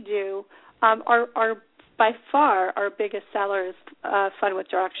that we do, are by far our biggest seller is Fun with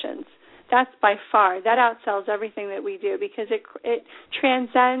Directions. That's by far. That outsells everything that we do because it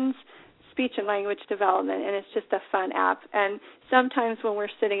transcends speech and language development, and it's just a fun app. And sometimes when we're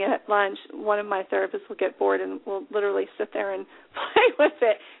sitting at lunch, one of my therapists will get bored and will literally sit there and play with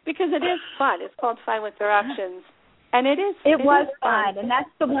it because it is fun. It's called Fun with Directions. And it was fun, and that's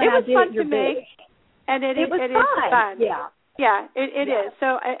the one I did at your big. And it is fun. Yeah, it is.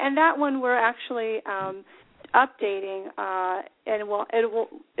 So, and that one we're actually updating, and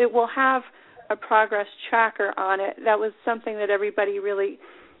it will have a progress tracker on it. That was something that everybody really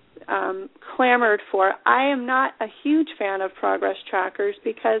clamored for. I am not a huge fan of progress trackers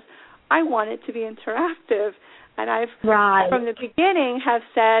because I want it to be interactive, and I've from the beginning have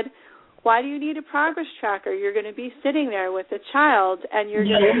said, why do you need a progress tracker? You're going to be sitting there with a child, and you're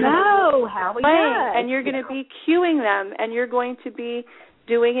going to know how we playing, and you're going to be cueing them, and you're going to be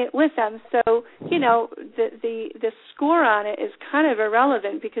doing it with them. So, the score on it is kind of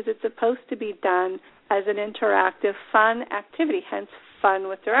irrelevant because it's supposed to be done as an interactive, fun activity, hence Fun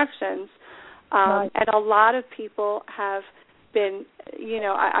with Directions. And a lot of people have been,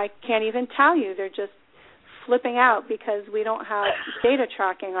 I can't even tell you, they're just flipping out because we don't have data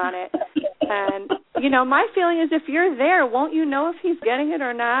tracking on it. And, my feeling is if you're there, won't you know if he's getting it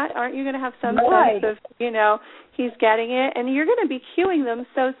or not? Aren't you going to have some sense of, he's getting it? And you're going to be cueing them,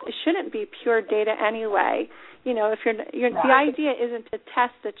 so it shouldn't be pure data anyway. If the idea isn't to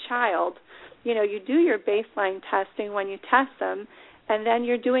test the child. You do your baseline testing when you test them, and then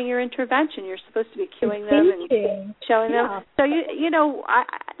you're doing your intervention. You're supposed to be cueing them and showing them. So,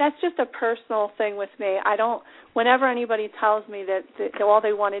 that's just a personal thing with me. Whenever anybody tells me that all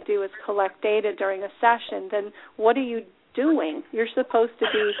they want to do is collect data during a session, then what are you doing. You're supposed to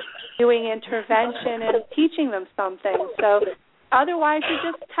be doing intervention and teaching them something. So otherwise,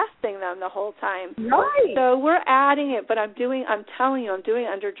 you're just testing them the whole time. Right. So we're adding it, but I'm telling you, I'm doing it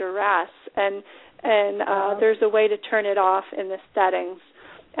under duress, and there's a way to turn it off in the settings.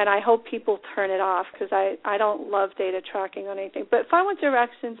 And I hope people turn it off because I don't love data tracking on anything. But Fun with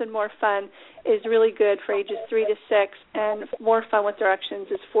Directions and More Fun is really good for ages 3 to 6, and More Fun with Directions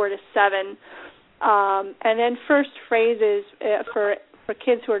is 4 to 7. And then First Phrases for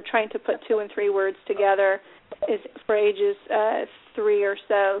kids who are trying to put 2 and 3 words together is for ages 3 or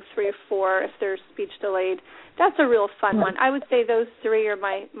 4 if they're speech delayed. That's a real fun one. I would say those 3 are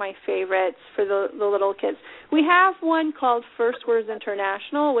my favorites for the little kids. We have one called First Words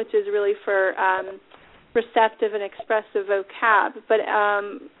International, which is really for receptive and expressive vocab. But,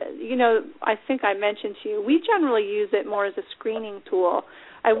 I think I mentioned to you, we generally use it more as a screening tool.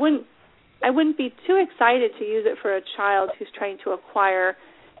 I wouldn't be too excited to use it for a child who's trying to acquire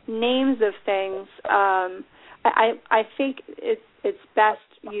names of things. I think its best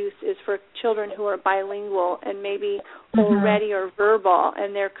use is for children who are bilingual and maybe already are verbal,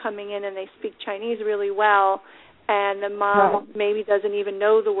 and they're coming in and they speak Chinese really well, and the mom maybe doesn't even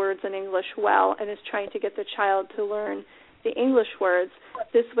know the words in English well and is trying to get the child to learn the English words.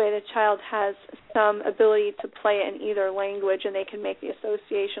 This way the child has some ability to play in either language, and they can make the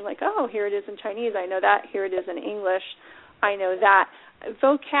association like, oh, here it is in Chinese, I know that. Here it is in English, I know that.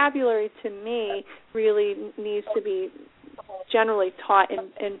 Vocabulary, to me, really needs to be generally taught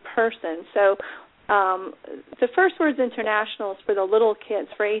in person. So the First Words International is for the little kids,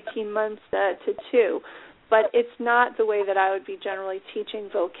 for 18 months to 2. But it's not the way that I would be generally teaching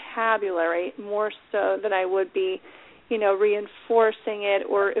vocabulary, more so than I would be, reinforcing it,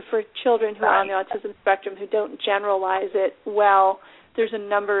 or if for children who are on the autism spectrum who don't generalize it well, there's a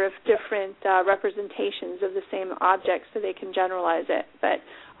number of different representations of the same object so they can generalize it. But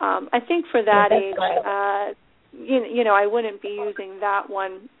I think for that age, I wouldn't be using that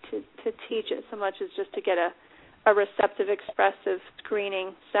one to teach it so much as just to get a receptive, expressive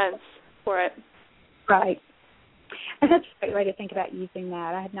screening sense for it. Right. And that's a great way to think about using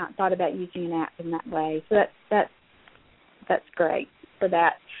that. I had not thought about using an app in that way. So that's great for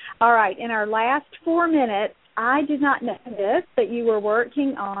that. All right. In our last 4 minutes, I did not notice that you were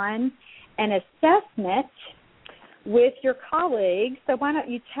working on an assessment with your colleagues. So why don't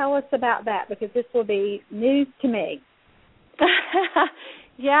you tell us about that, because this will be news to me.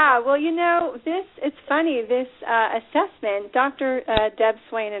 Yeah, well, it's funny, this assessment, Dr. Deb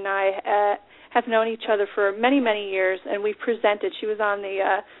Swain and I have known each other for many, many years, and we presented. She was on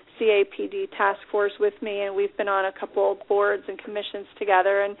the CAPD task force with me, and we've been on a couple boards and commissions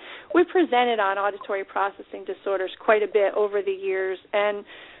together, and we presented on auditory processing disorders quite a bit over the years, and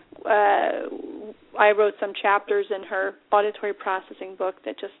I wrote some chapters in her auditory processing book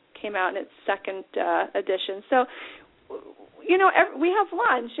that just came out in its second edition. So, we have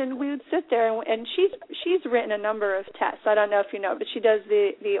lunch, and we would sit there, and she's written a number of tests. I don't know if you know, but she does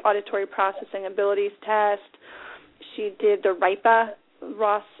the auditory processing abilities test. She did the RIPA,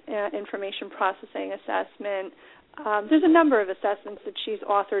 Ross Information Processing Assessment. There's a number of assessments that she's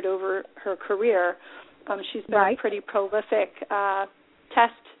authored over her career. She's been a pretty prolific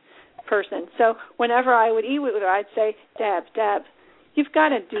test person. So whenever I would eat with her, I'd say, Deb, you've got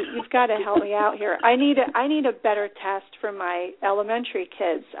to help me out here. I need a better test for my elementary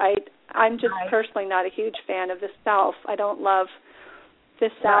kids. I'm just personally not a huge fan of the SELF. I don't love the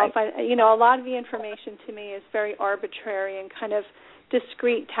SELF. A lot of the information to me is very arbitrary and kind of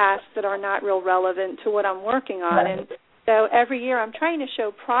discrete tasks that are not real relevant to what I'm working on. And so every year I'm trying to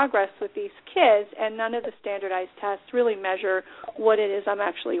show progress with these kids, and none of the standardized tests really measure what it is I'm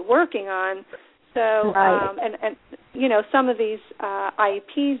actually working on. So, and some of these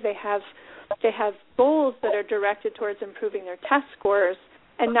IEPs, they have goals that are directed towards improving their test scores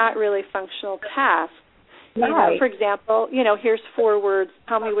and not really functional tasks. For example, here's 4 words,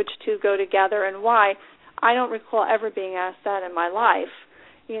 tell me which 2 go together and why. I don't recall ever being asked that in my life,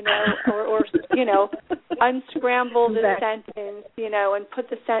 or unscramble the sentence, and put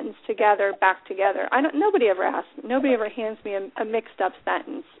the sentence back together. Nobody ever hands me a mixed up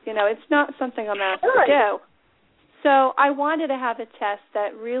sentence. It's not something I'm asked to do. So I wanted to have a test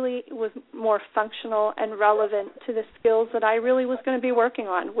that really was more functional and relevant to the skills that I really was going to be working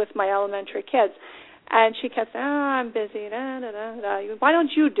on with my elementary kids. And she kept saying, I'm busy, why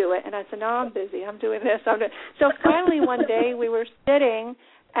don't you do it? And I said, no, I'm busy, I'm doing this. So finally one day we were sitting,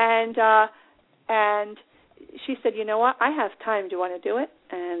 and she said, you know what, I have time, do you want to do it?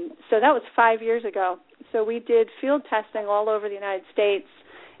 And so that was 5 years ago. So we did field testing all over the United States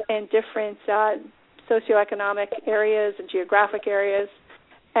in different socioeconomic areas and geographic areas.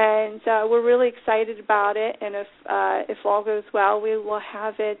 And we're really excited about it. And if all goes well, we will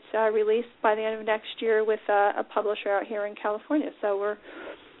have it released by the end of next year with a publisher out here in California. So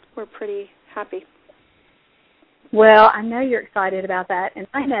we're pretty happy. Well, I know you're excited about that, and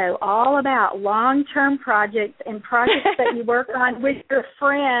I know all about long-term projects and projects that you work on with your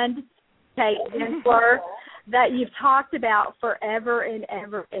friend, Kate Hensler, that you've talked about forever and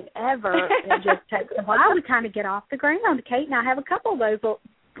ever and ever. And it just takes a while to kind of get off the ground. Kate and I have a couple of those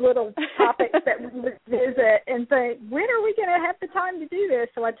little topics that we visit and think, when are we going to have the time to do this?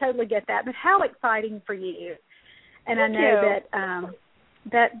 So I totally get that. But how exciting for you. And I know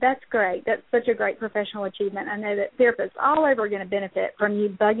that's great. That's such a great professional achievement. I know that therapists all over are going to benefit from you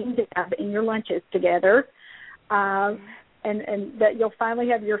bugging together in your lunches together, and that you'll finally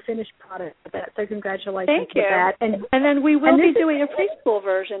have your finished product with that. So congratulations. Thank you. That. And then we will be doing a preschool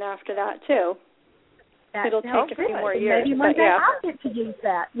version after that, too. It'll take a few more years. Maybe one day I'll get to use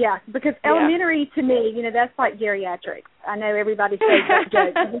that. Yeah, because elementary to me, that's like geriatrics. I know everybody says that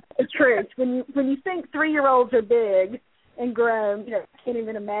joke, but it's the truth. When you think 3-year-olds are big and grown, I can't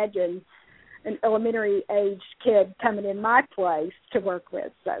even imagine an elementary age kid coming in my place to work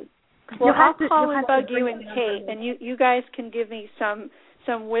with. So I'll call and bug you and Kate, and you guys can give me some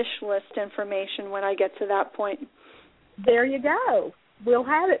wish list information when I get to that point. There you go. We'll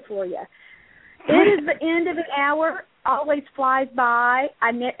have it for you. It is the end of an hour. Always flies by.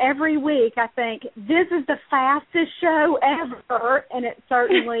 Every week I think, this is the fastest show ever, and it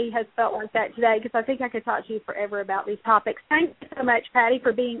certainly has felt like that today, because I think I could talk to you forever about these topics. Thank you so much, Patti,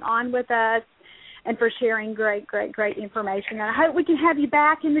 for being on with us and for sharing great information. And I hope we can have you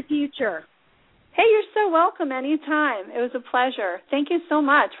back in the future. Hey, you're so welcome anytime. It was a pleasure. Thank you so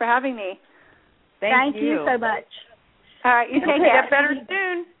much for having me. Thank you so much. All right, you take care. Get better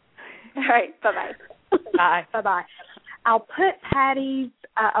soon. All right, bye-bye. Bye. Bye-bye. I'll put Patti's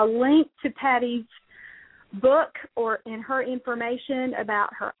a link to Patti's book or in her information about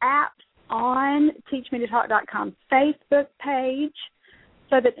her apps on teachmetotalk.com's Facebook page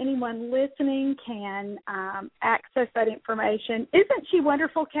so that anyone listening can access that information. Isn't she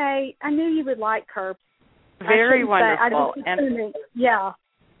wonderful, Kate? I knew you would like her. Very wonderful. Yeah.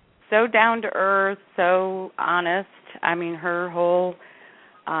 So down to earth, so honest. I mean, her whole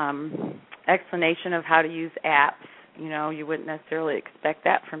explanation of how to use apps, you wouldn't necessarily expect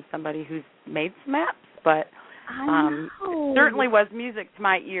that from somebody who's made some apps, but it certainly was music to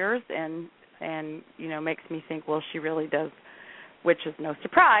my ears and makes me think, well, she really does, which is no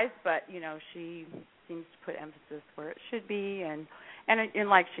surprise, but, she seems to put emphasis where it should be, and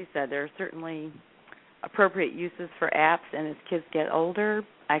like she said, there are certainly appropriate uses for apps, and as kids get older,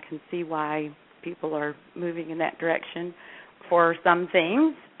 I can see why people are moving in that direction for some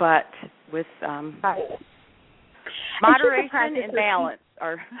things, but with moderation and balance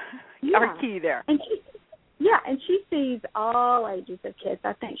are key there. And she sees all ages of kids.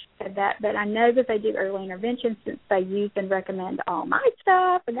 I think she said that, but I know that they do early intervention since they use and recommend all my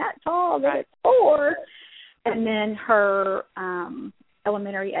stuff, and that's all that it's for. And then her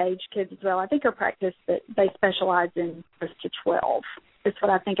elementary age kids as well. I think her practice that they specialize in first to 12. That's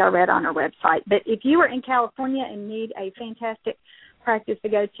what I think I read on her website. But if you are in California and need a fantastic practice to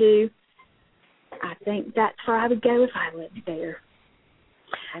go to, I think that's where I would go if I lived there.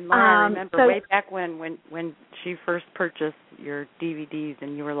 And Laura, I remember way back when she first purchased your DVDs,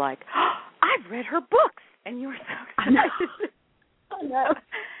 and you were like, oh, I've read her books, and you were so excited. I know.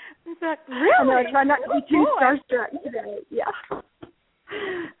 It's like, really? I know. I try not to be too starstruck today. Yeah.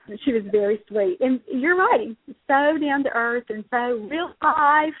 She was very sweet. And you're right, so down to earth and so real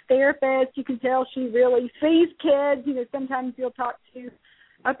life therapist. You can tell she really sees kids. Sometimes you'll talk to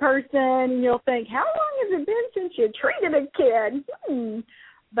a person and you'll think, how long has it been since you treated a kid?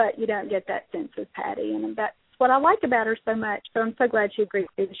 But you don't get that sense with Patti, and that's what I like about her so much. So I'm so glad she agreed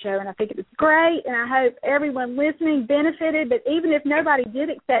to do the show, and I think it was great, and I hope everyone listening benefited. But even if nobody did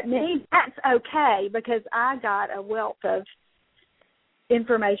except me, that's okay, because I got a wealth of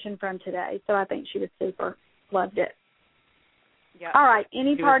information from today. So I think she was super. Loved it. Yep. All right.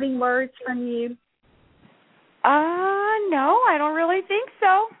 Any parting words from you? No, I don't really think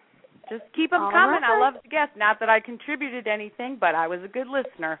so. Just keep them coming. Right. I love the guests. Not that I contributed anything, but I was a good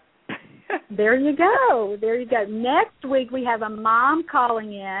listener. There you go. There you go. Next week we have a mom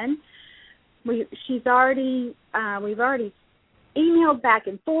calling in. We've already emailed back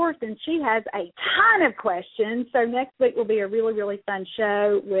and forth, and she has a ton of questions. So next week will be a really, really fun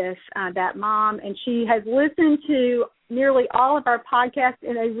show with that mom, and she has listened to nearly all of our podcasts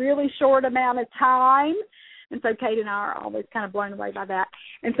in a really short amount of time. And so Kate and I are always kind of blown away by that.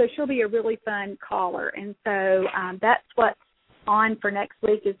 And so she'll be a really fun caller. And so that's what's on for next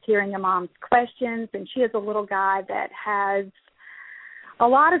week, is hearing a mom's questions. And she is a little guy that has a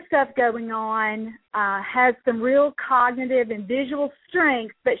lot of stuff going on, has some real cognitive and visual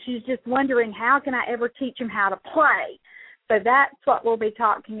strengths, but she's just wondering, how can I ever teach him how to play? So that's what we'll be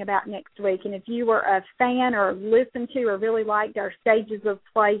talking about next week. And if you were a fan or listened to or really liked our Stages of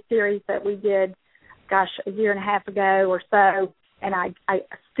Play series that we did, a year and a half ago or so, and I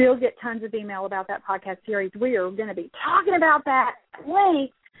still get tons of email about that podcast series, we are going to be talking about that at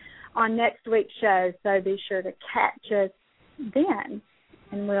length on next week's show. So be sure to catch us then,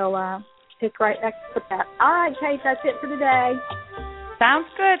 and we'll pick right back up with that. All right, Kate, that's it for today. Sounds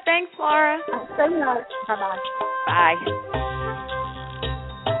good. Thanks, Laura. Thanks so much. Bye-bye. Bye.